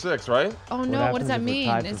 36-36, right? Oh no, what does happens that if we're mean?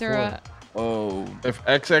 tied Is for there a... Oh. If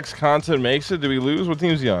XX content makes it, do we lose? What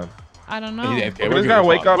team's he on? I don't know. Yeah, Look at this guy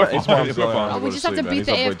wake up. His mom's We're yelling at fine. Oh, him we to just have to sleep, man. beat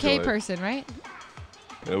the He's up way too AFK late. person, right?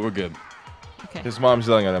 Yeah, we're good. Okay. His mom's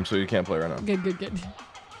yelling at him, so you can't play right now. Good.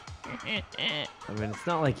 I mean, it's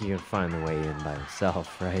not like you can find the way in by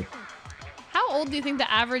himself, right? How old do you think the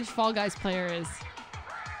average Fall Guys player is?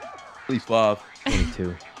 At least 5.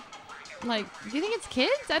 22. Like, do you think it's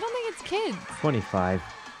kids? I don't think it's kids. 25.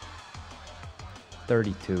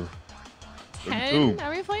 32. 10?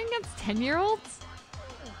 Are we playing against 10-year-olds?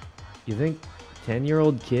 You think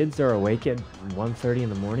 10-year-old kids are awake at 1:30 in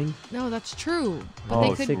the morning No, that's true. But Oh, they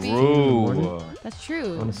could 16 be. in the morning? That's on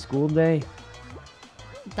true. a school day?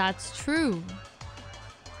 That's true.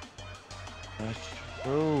 That's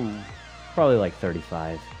true. Probably like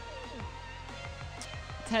 35.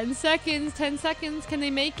 10 seconds. 10 seconds. Can they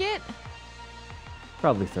make it?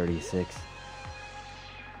 Probably 36.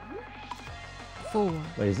 4.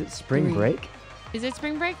 Wait, is it spring 3. break? Is it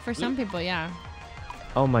spring break? For some people, yeah.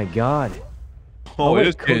 Oh my God. Oh, wait, it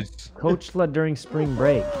is kids. Coach led during spring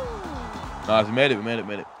break. Nice. We made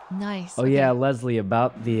it. Nice. Oh okay. yeah, Leslie,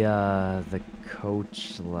 about the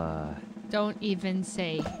coach. Don't even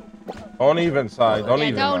say. Don't even side. Don't Yeah,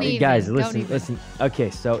 even. don't man. even. Guys, don't listen, even. listen. Okay,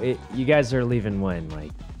 so you guys are leaving when,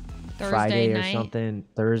 like Thursday Friday or night. something?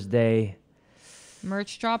 Thursday.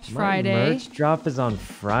 Merch drops My Friday. merch drop is on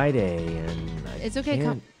Friday, and It's okay.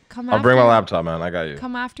 can't- Come I'll after. bring my laptop, man. I got you.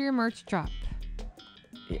 Come after your merch drop.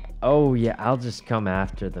 Oh yeah, I'll just come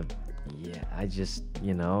after the. Yeah, I just, I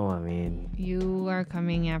mean, You are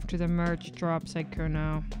coming after the merch drop,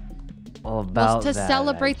 Sykkuno. all Well, about to that.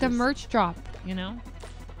 celebrate the just- merch drop, you know?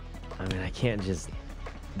 I mean, I can't just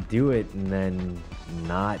do it and then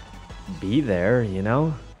not be there,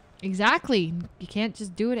 Exactly. You can't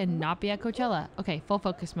just do it and not be at Coachella. Okay, full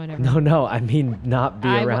focus mode, everyone. No, I mean not be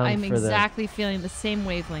around I'm for exactly feeling the same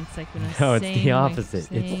wavelength, Sykkuno. No, it's the Same opposite. It's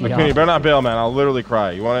same- the McKinney, opposite. you better not bail, man. I'll literally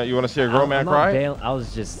cry. You wanna see a grown man I'm not cry? I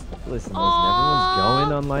was just listen. Aw.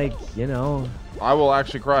 Everyone's going on I will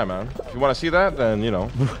actually cry, man. If you want to see that, then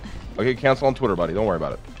I'll get canceled on Twitter, buddy. Don't worry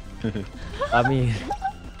about it. I mean,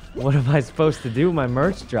 what am I supposed to do? My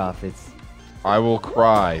merch drop. It's I will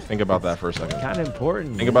cry. Think about that for a second. kind of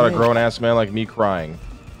important. Think about a isn't it? grown ass man like me crying.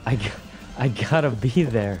 I gotta be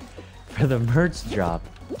there for the merch drop.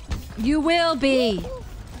 You will be.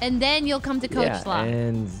 And then you'll come to Coach Yeah, Slot.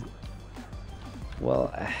 and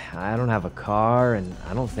well, I don't have a car, and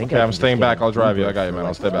I don't think. Okay, I I'm can staying just get back. an I'll drive you. Uber I got you, for, man. I'll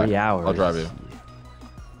like, stay back. 3 hours. I'll drive you.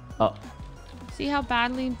 Oh, See how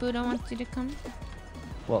badly Buddha wants you to come?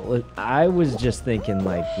 well, look, I was just thinking,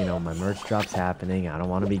 like, my merch drop's happening. I don't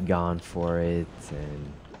want to be gone for it,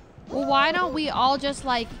 and Well, why don't we all just,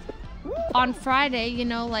 like, on Friday,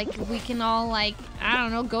 we can all, like, I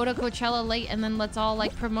don't know, go to Coachella late and then let's all,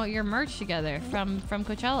 like, promote your merch together from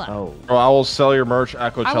Coachella. oh, Bro, I will sell your merch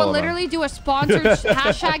at Coachella. I will man. literally do a sponsored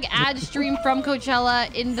hashtag ad stream from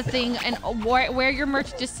Coachella in the thing and wear your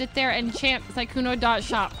merch, just sit there and chant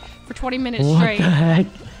Sykkuno.shop for 20 minutes what straight. the heck?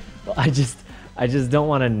 Well, I just don't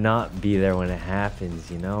want to not be there when it happens,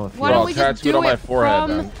 If Why Bro, don't we just tattooed do on my it forehead,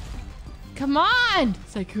 from... man. Come on,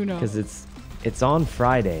 Sykkuno. because it's on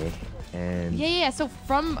Friday, and Yeah, so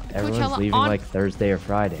from everyone's Coachella leaving on... like Thursday or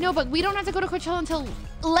Friday. No, but we don't have to go to Coachella until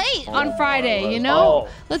late on Friday,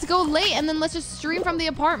 Let's go late and then let's just stream from the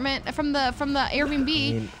apartment, from the Airbnb,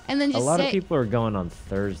 mean, and then a just lot say... of people are going on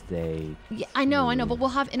Thursday. Yeah, I know, but we'll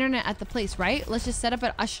have internet at the place, right? Let's just set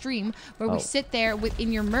up a stream where we Oh. sit there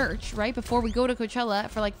in your merch, right? Before we go to Coachella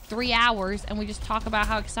for like 3 hours and we just talk about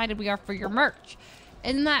how excited we are for your merch.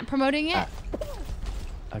 Isn't that promoting it?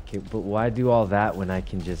 Okay, but why do all that when I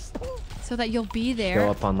can just So that you'll be show there.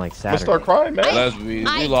 up on like I'm Saturday? gonna start crying, man. Leslie,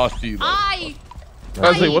 we lost to you. Bro.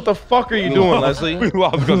 Leslie, what the fuck are you doing, Leslie? We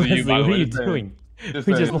lost because of you, Leslie, by the what way. are you doing? Just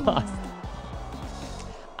We just saying. lost.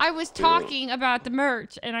 I was talking about the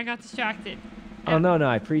merch and I got distracted. Oh no,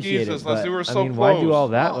 I appreciate Jesus, it. But, Leslie, we're I so mean, why do close. all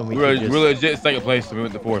that when we We're could just... legit second place, so we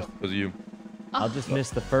went to fourth because of you. I'll just miss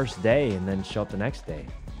the first day and then show up the next day.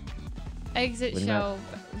 Exit Wouldn't show.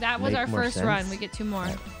 That was make our more first run. sense? We get 2 more.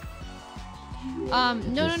 No.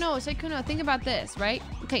 Sykkuno, think about this, right?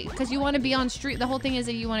 Okay, because you want to be on stream. The whole thing is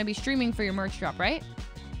that you want to be streaming for your merch drop, right?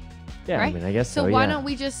 Yeah, right? I mean, I guess so. So why yeah. don't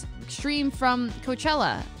we just stream from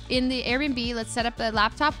Coachella in the Airbnb? Let's set up the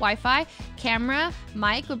laptop, Wi-Fi, camera,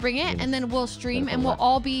 mic. We'll bring it, and then we'll stream, and we'll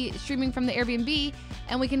all be streaming from the Airbnb,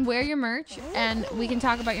 and we can wear your merch, and we can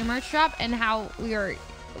talk about your merch drop and how we're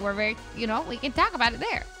very, we can talk about it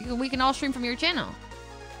there. We can all stream from your channel.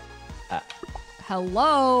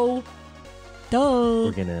 Hello. Duh.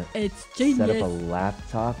 We're gonna It's set up a genius.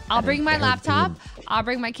 laptop. I'll and bring an my Airbnb. laptop. I'll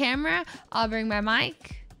bring my camera. I'll bring my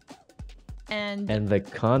mic. And And the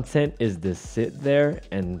content is to sit there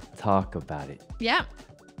and talk about it. yeah.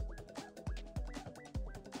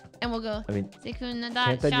 And we'll go. I mean, Sykkuno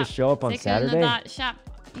can't I shop. just show up on Saturday? Shop.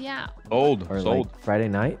 Yeah. Sold. or Sold. like Friday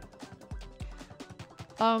night?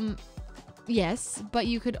 Yes, but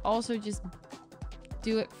you could also just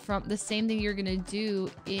do it from the same thing you're gonna do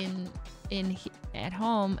at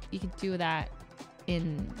home. You could do that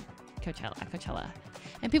in Coachella,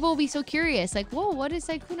 and people will be so curious, like, whoa, what is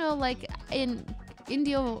Sykkuno like in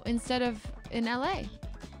India instead of in LA?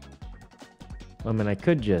 I mean, I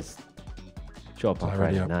could just show up on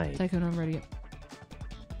Already Friday up. night. Sykkuno, I'm ready.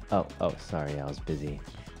 Oh, sorry, I was busy.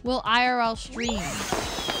 We'll IRL stream,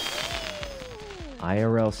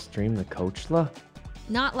 IRL stream the Coachella?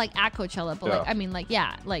 not like at Coachella, but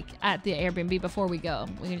Yeah. like at the Airbnb before we go.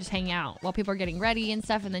 We can just hang out while people are getting ready and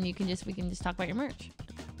stuff, and then we can just talk about your merch.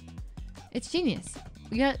 It's genius.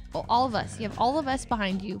 We got all of us. You have all of us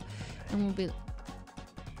behind you, and we'll be.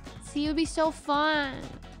 See, it would be so fun.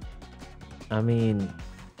 I mean,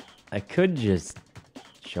 I could just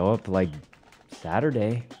show up like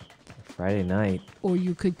Saturday, Friday night. Or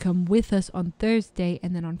you could come with us on Thursday,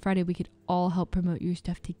 and then on Friday we could all help promote your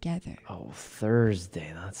stuff together. Oh,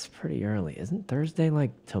 Thursday. That's pretty early. Isn't Thursday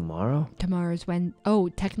like tomorrow? Tomorrow's when? Oh,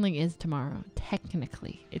 technically is tomorrow.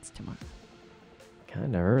 Technically, it's tomorrow.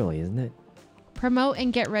 Kind of early, isn't it? Promote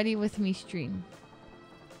and get ready with me stream.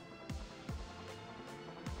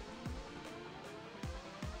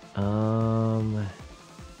 I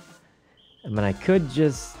mean, I could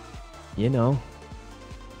just,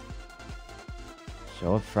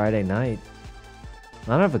 show up Friday night. I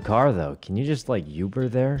don't have a car though. Can you just like Uber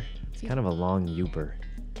there? It's kind of a long Uber.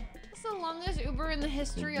 It's the longest Uber in the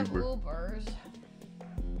history of Ubers.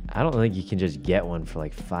 I don't think you can just get one for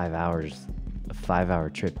like 5 hours. A 5-hour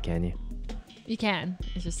trip, can you? You can.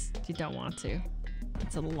 It's just you don't want to.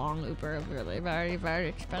 It's a long Uber, really very, very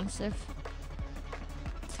expensive.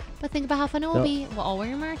 But think about how fun it will No. be. We'll all wear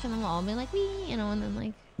your merch, and then we'll all be like, wee, and then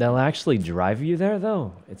like. They'll actually drive you there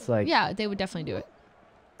though. It's like, Yeah, they would definitely do it.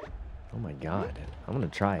 oh my god, I'm gonna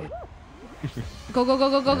try it. Go, go, go,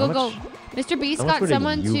 go, go, How go, go. much- Mr. Beast How much got would an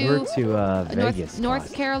someone Uber to to Vegas North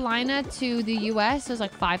cost? Carolina to the U.S. It was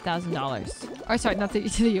like $5,000. Or sorry, not to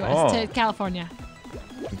the U.S. Oh. To California.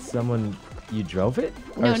 Did someone, you drove it?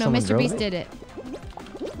 Or No, someone Mr. drove Beast it? did it.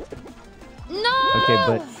 No. Okay,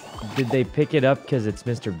 but did they pick it up because it's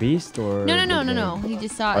Mr. Beast or? No. did they- He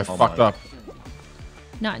just saw I it. fucked up.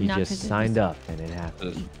 Not He not just 'cause it signed was- up and it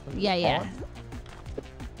happened. Yeah.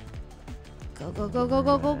 Go, go, go, go,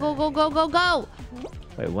 go, go, go, go, go, go, go.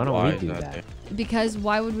 Wait, why don't Why we is do that that? there? Because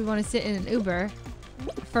why would we want to sit in an Uber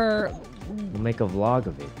for We'll make a vlog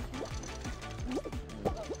of it.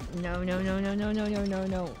 no.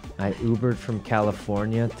 I Ubered from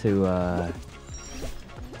California to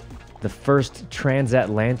the first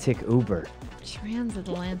transatlantic Uber.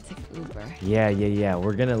 Transatlantic Uber. Yeah.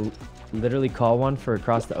 We're gonna literally call one for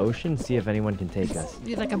across the ocean, see if anyone can take us.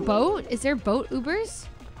 Like a boat? Is there boat Ubers?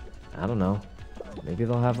 I don't know. Maybe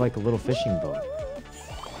they'll have like a little fishing boat.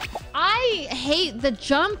 I hate the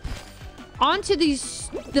jump onto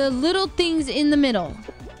the little things in the middle.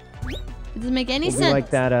 It doesn't make any We'll sense. be like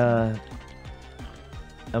that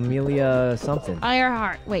Amelia something.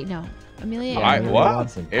 Earhart. Wait, no. Amelia I- Earhart. what?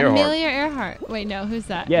 What? Earhart. Amelia Earhart. Wait, no. Who's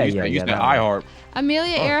that? Yeah, You yeah, said that one. iHeart.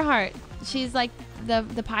 Amelia Oh. Earhart. She's like the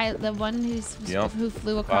pilot, the one Yep. who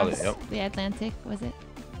flew across Pilot, yep. the Atlantic. Was it?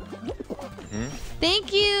 Hmm?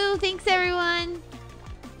 Thank you. Thanks everyone.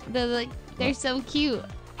 They're so cute.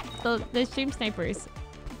 The stream snipers.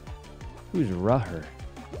 Who's Ruher?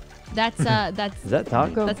 That's Is that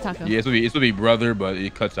Taco? That's Taco. Yeah, this would be brother, but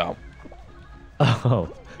it cuts out. Oh.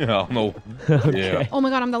 I don't know. Okay. Yeah. Oh my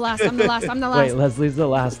god, I'm the last. I'm the last. Wait, Leslie's the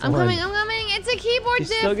last I'm one. coming. I'm coming. It's a keyboard She's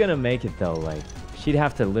diff. still gonna make it though. Like, she'd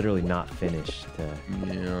have to literally not finish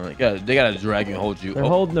to. Yeah, they gotta drag and hold you. They're Oh,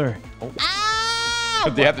 holding her. Ah! Ow!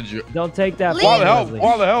 They have to ju- Don't take that. Leave. Koala, from help! Leslie.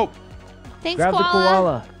 Koala, help! Thanks, Grab the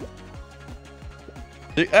koala.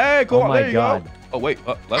 Hey, koala, Oh my there you God. go. Oh wait,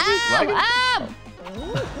 Leslie, Ow! Leslie? Ow!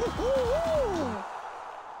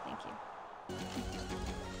 Thank you.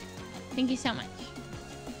 Thank you so much.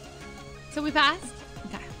 So we passed?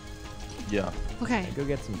 Okay. Yeah. Okay. Go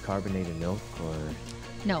get some carbonated milk or.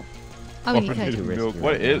 No. I mean, you Carbonated could. milk. risky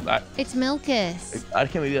What right is now. that? It's Milkus. I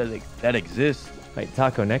can't believe that exists. Wait,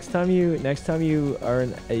 Taco. Next time you are,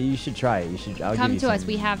 you should try it. You should. I'll Come give you to us. some-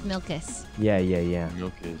 We have Milkus. Yeah.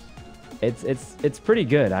 Milk is It's pretty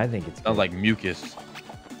good. I think it's. sounds like mucus.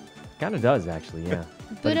 Kind of does actually. Yeah.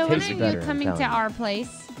 But Buddha, it when tastes are better, you I'm coming to telling you. our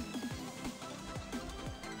place?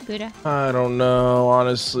 Buddha, I don't know,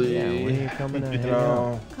 honestly. Yeah. When are you coming to hang out?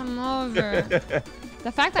 No. come over.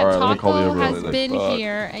 The fact that All right, let me call the Taco Uber has later. been Fuck.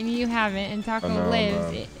 here and you haven't, and Taco I know,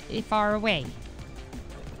 lives man. far away.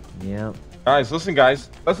 Yeah. Guys, listen, guys.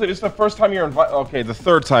 Leslie, this is the first time you're invited. Okay, the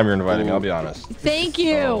third time you're inviting me. I'll be honest. Thank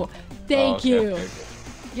you. Thank okay, you. okay.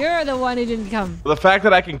 You're the one who didn't come. The fact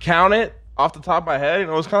that I can count it off the top of my head,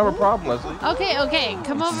 it's kind of a problem, Leslie. Okay.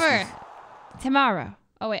 Come over tomorrow.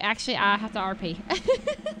 Oh wait, actually, I have to RP.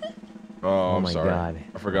 Oh, I'm my sorry. God.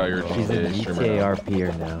 I forgot you're a She's a GTA streamer. GTA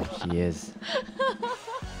RPer now. She is.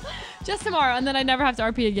 Just tomorrow, and then I never have to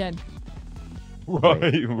RP again. Right.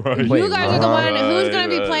 Wait, You guys are the one who's Right, gonna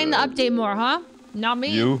be right, playing the update more, huh? Not me.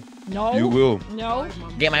 You? No. You will. No.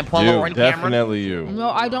 Get my You, Polaroid camera. definitely you. No,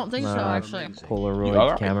 I don't think so. Nah. Actually. Polaroid You all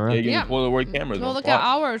right? camera. Yeah, give Yeah. me Polaroid cameras. Go on. look at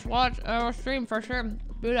Watch. ours. Watch our stream for sure.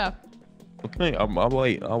 Buddha. Okay, I'll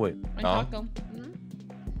wait. I'll wait. And No. Taco.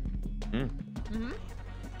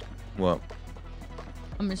 Well,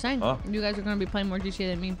 I'm just saying. Huh? You guys are gonna be playing more GTA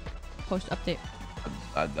than me. Post update.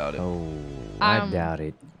 I doubt it. Oh, I doubt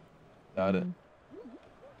it. Doubt it.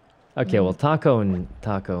 Okay, well, Taco and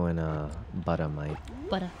Butter might.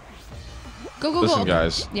 Butter. Go. Listen,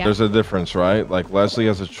 guys, Yeah. there's a difference, right? Like, Leslie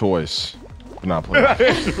has a choice to not play.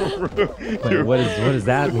 Wait, what does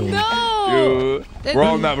that mean? No. We're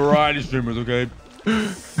all not variety streamers, okay?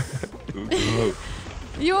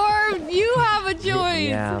 You have a choice.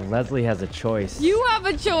 Yeah, Leslie has a choice. You have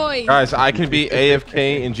a choice. Guys, I can be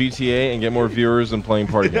AFK in GTA and get more viewers than playing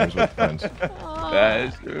party games with friends. That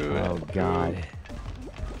is true. Oh God.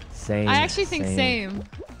 Same. I actually think same.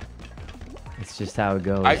 It's just how it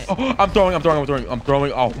goes. I'm throwing.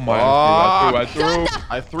 Oh my!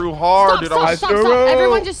 I threw hard, dude. I Stop. was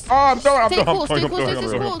Everyone just I'm throwing. stay cool. Stay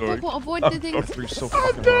cool. Avoid the things. threw so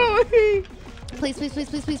fucking hard. Please.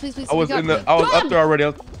 I was up there already. I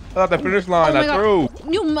was at the finish line. Oh my I God.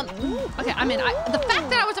 threw. Okay, I'm in. The fact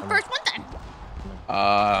that I was the first one then.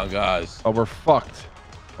 Guys. Oh, we're fucked.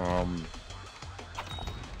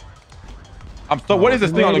 I'm so. What is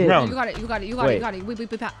this thing on the made it. ground? You got it. Wait.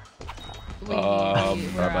 We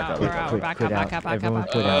back. back out. We're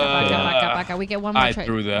out. We get one more I try.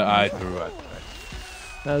 threw that. I threw it.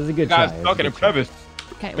 That was a good Guys, try. It was stuck a in a good try. crevice.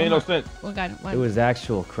 Okay, Made no sense. We got It one. was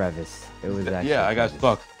actual crevice. It was actual. Yeah, I got crevice.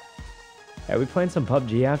 stuck. Are we playing some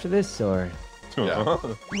PUBG after this, or? Yeah.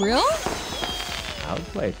 Real? I would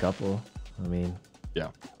play a couple. I mean, Yeah.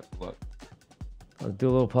 let's do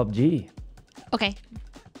a little PUBG. Okay.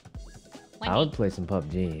 I would play some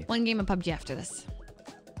PUBG. One game of PUBG after this.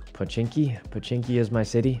 Pachinki is my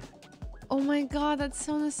city. Oh my God, that's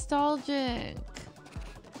so nostalgic.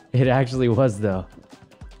 It actually was though.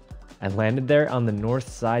 I landed there on the north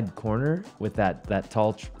side corner with that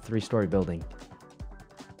tall 3-story building.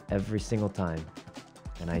 Every single time.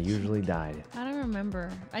 And I usually died. I don't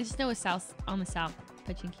remember. I just know it's on the south,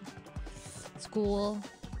 Pachinki. School.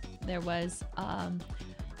 There was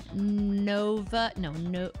Nova. No.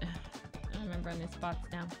 I don't remember any spots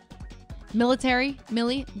now. Military,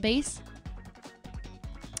 base.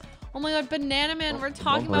 Oh my God, Banana Man, we're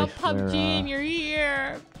talking about PUBG and you're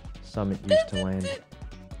here. Summit used to land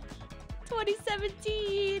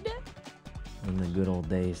 2017. in the good old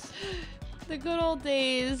days. The good old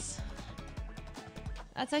days.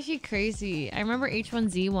 That's actually crazy. I remember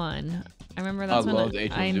H1Z1. I remember that's when loved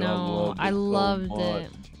H1Z1. I know. I loved so it.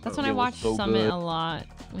 much. That's when I It was watched so Summit good. a lot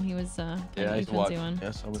when he was doing Yeah, I used to watch. H1Z1.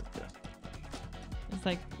 Yeah, Summit. Yeah. It's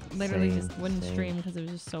like literally Same, just wouldn't same. stream because it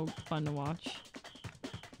was just so fun to watch.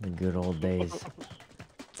 The good old days.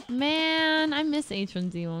 Man, I miss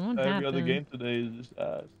H1Z1. What Every happened? other game today is just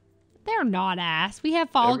ass. They're not ass. We have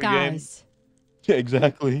Fall Every game. Guys. Yeah,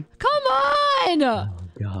 exactly. Come on!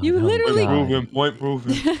 God, You literally- Point proven. Point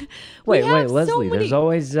proven. Wait, have so Leslie. many- There's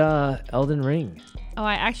always Elden Ring. Oh,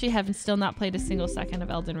 I actually have still not played a single second of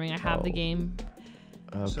Elden Ring. I have the Oh. game.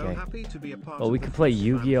 So Okay. happy to be a part Well, of we the could play Fuslie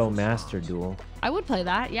Yu-Gi-Oh! family. Master Duel. I would play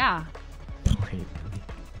that, yeah. Wait,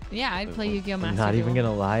 Yeah, I'd play Yu-Gi-Oh! I'm Master not even Duel.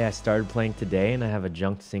 gonna lie. I started playing today, and I have a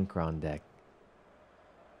junk Synchron deck.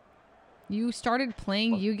 You started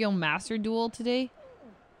playing Yu-Gi-Oh! Master Duel today?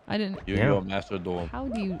 I didn't. Yu-Gi-Oh! Yeah. Master Duel. How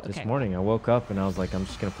do you? This Okay. morning, I woke up and I was like, I'm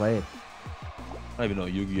just gonna play it. I don't even know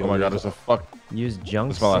Yu-Gi-Oh! Oh my god, there's a fuck. Use junk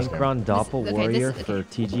This is my last game. Synchron Doppel okay, Warrior this- for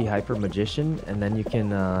TG Hyper Magician, and then you can.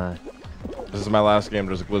 This is my last game.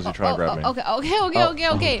 There's a glizzy trying to grab me. Okay.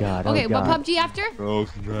 Okay. God, oh Okay. What God. PUBG after? Oh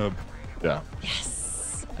snap! Yeah.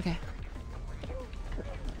 Yes. Okay.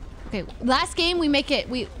 Okay. Last game we make it.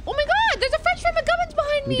 We. Oh my God! There's a French Fry McGovern's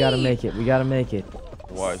behind me. We gotta make it. We gotta make it.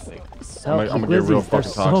 Why thing? So I'm gonna get real Glizzies, fucking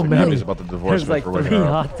there's so toxic. many. Abby's about to divorce There's me like for 3 waking her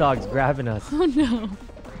up. hot dogs grabbing us. Oh no.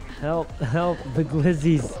 Help! Help! The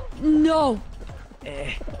Glizzies. No.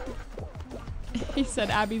 He said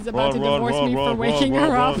Abby's about to Run, divorce run, me run, for waking run,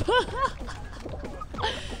 her run, up.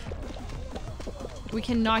 We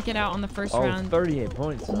cannot get out on the first Oh, round. 38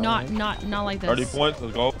 points. Not alright. like this. 30 points.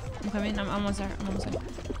 Let's go. I'm coming. I'm almost there. I'm almost there.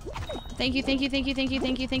 Thank you. No.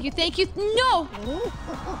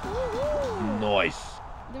 Nice.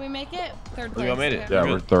 Did we make it? Third We place. all made it. Okay. Yeah,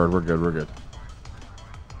 We're we're good. third. We're good. We're good.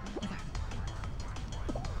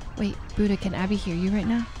 Wait, Buddha, can Abby hear you right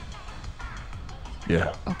now?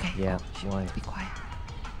 Yeah. Okay. Yeah. Shh, Why? Be quiet.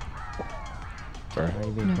 Sorry. Why are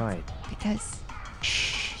you being No. quiet? Because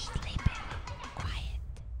she's sleeping. Quiet.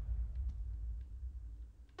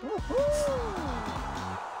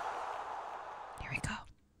 Here we go.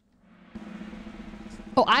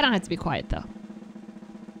 Oh, I don't have to be quiet though.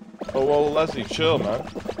 Oh well, Leslie, chill, man.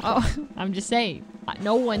 Oh, I'm just saying.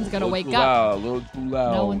 No one's gonna wake too up. Loud, a little too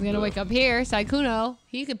loud. No one's gonna wake up here. Sykkuno,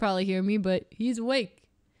 he could probably hear me, but he's awake.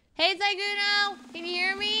 Hey, Sykkuno, can you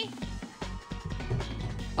hear me?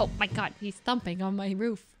 Oh my God, he's thumping on my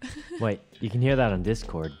roof. Wait, you can hear that on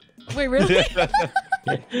Discord. Wait, really?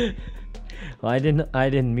 Well, I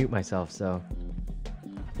didn't mute myself, so.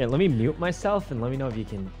 Yeah, let me mute myself and let me know if you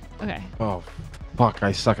can. Okay. Oh, fuck!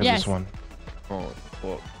 I suck at Yes. this one. Oh,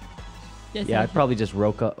 fuck. Yes, Yeah, I Sykkuno. probably just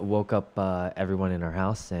woke up everyone in our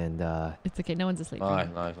house, and It's okay. No one's asleep. Nice,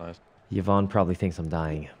 nice, nice. Yvonne probably thinks I'm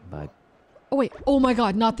dying, but Oh wait. Oh my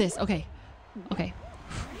God, not this. Okay. Okay.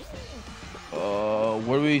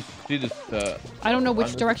 Where do we see this? I don't know which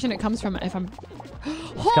Under- direction it comes from. If I'm. it's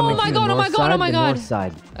Oh coming my from God! the Oh my north God! side, Oh my the God! north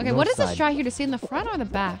side. Okay, what is the strat here to see in the front or the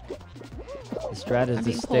back? The strat is I'm to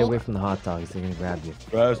being stay pulled. away from the hot dogs. They're gonna grab you.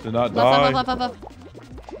 Rest and not Left, die. left.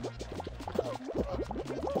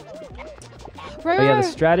 Right, But yeah, the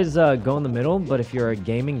right. strat is go in the middle, but if you're a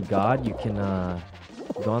gaming god, you can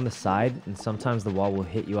go on the side, and sometimes the wall will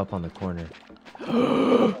hit you up on the corner.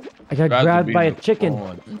 I got Tries to grabbed be by in a the chicken.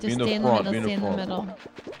 front. Be Just in stay in the front, middle. be Stay in the front. middle.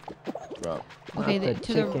 Drop. Okay, Not the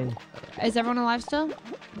to the. chicken. Is everyone alive still?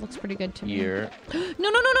 Looks pretty good to me. Here. No!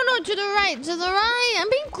 To the right! To the right! I'm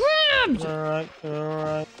being grabbed! Alright,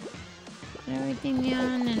 alright. Everything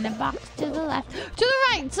down in the box to the left. To the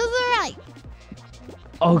right! To the right!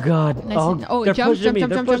 Oh god. Nice Oh, and- oh, they're jump, pushing jump, me. jump,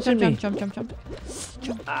 They're jump, jump, pushing jump, me. jump, jump, jump,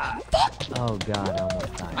 jump. Oh god, I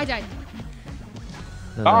almost died. I died.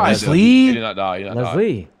 No, Ah, Leslie. Leslie. You did not die. You did not die.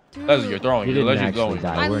 Leslie. Leslie, you're throwing. You You're didn't legend actually going.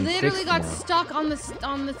 die. I We're in literally sixth got now. stuck on the. It's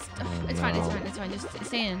fine. no. It's fine. Just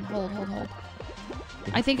stay in. Hold.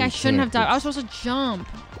 I We- think we I shouldn't have can't. died. I was supposed to jump.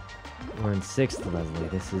 We're in 6th, Leslie.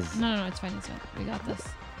 This is No. It's fine. We got this.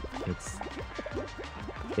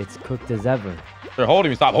 it's cooked as ever. They're holding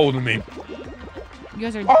me. Stop holding me. You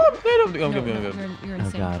guys are. Oh, get him. No, Go, go, no, go. you're Oh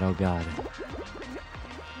insane. god, oh god.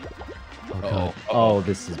 Oh god. Uh-oh. Oh,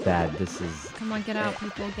 this is bad. This is Come on, get out,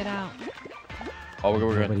 people. Get out. Oh, we're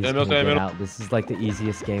good. nobody's Stand gonna middle, stand get middle. out. This is like the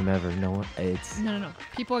easiest game ever. No one it's No.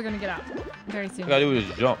 People are gonna get out very soon. All I gotta do is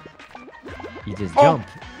jump. you just Oh. jump.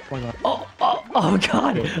 Oh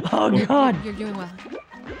god. Oh god. You're doing well.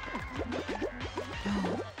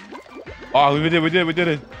 Oh, we did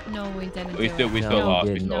it. No, we didn't. We do still, it. we No, still we lost.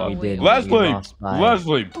 We didn't. still No, lost. We we- didn't. Leslie, We lost by-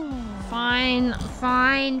 Leslie.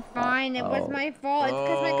 Fine. It was my fault. It's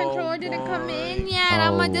because my controller didn't come in yet.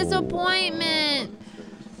 I'm a Oh. disappointment.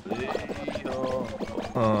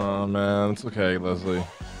 Oh man, it's okay, Leslie.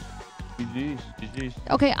 GG's.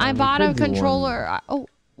 Okay, I we bought a could do one. controller. Oh,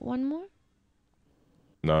 one more?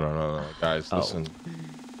 No, guys, Oh. listen.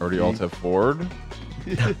 Already alt F4'd.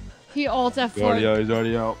 He alt He's already F4. out. He's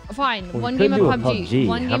already out. Fine. We One could game of do a PUBG. PUBG.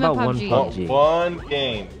 One How game about of one PUBG. PUBG? One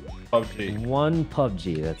game. PUBG. One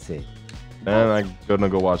PUBG, that's it. And I'm gonna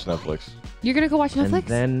go watch Netflix. You're gonna go watch Netflix? And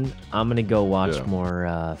then I'm gonna go watch Yeah.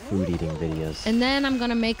 more food eating videos. And then I'm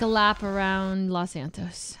gonna make a lap around Los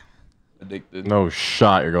Santos. Addicted. No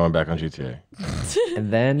shot, you're going back on GTA.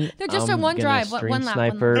 And then They're just I'm on one gonna drive, one stream lap,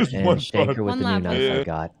 Sniper Just and one Shanker shot. with One the lap, new one knife I lap.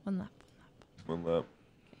 got. One lap. One lap.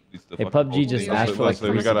 At least the Hey, fucking PUBG just whole asked thing. for like Leslie,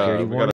 3 we gotta- security we gotta warnings.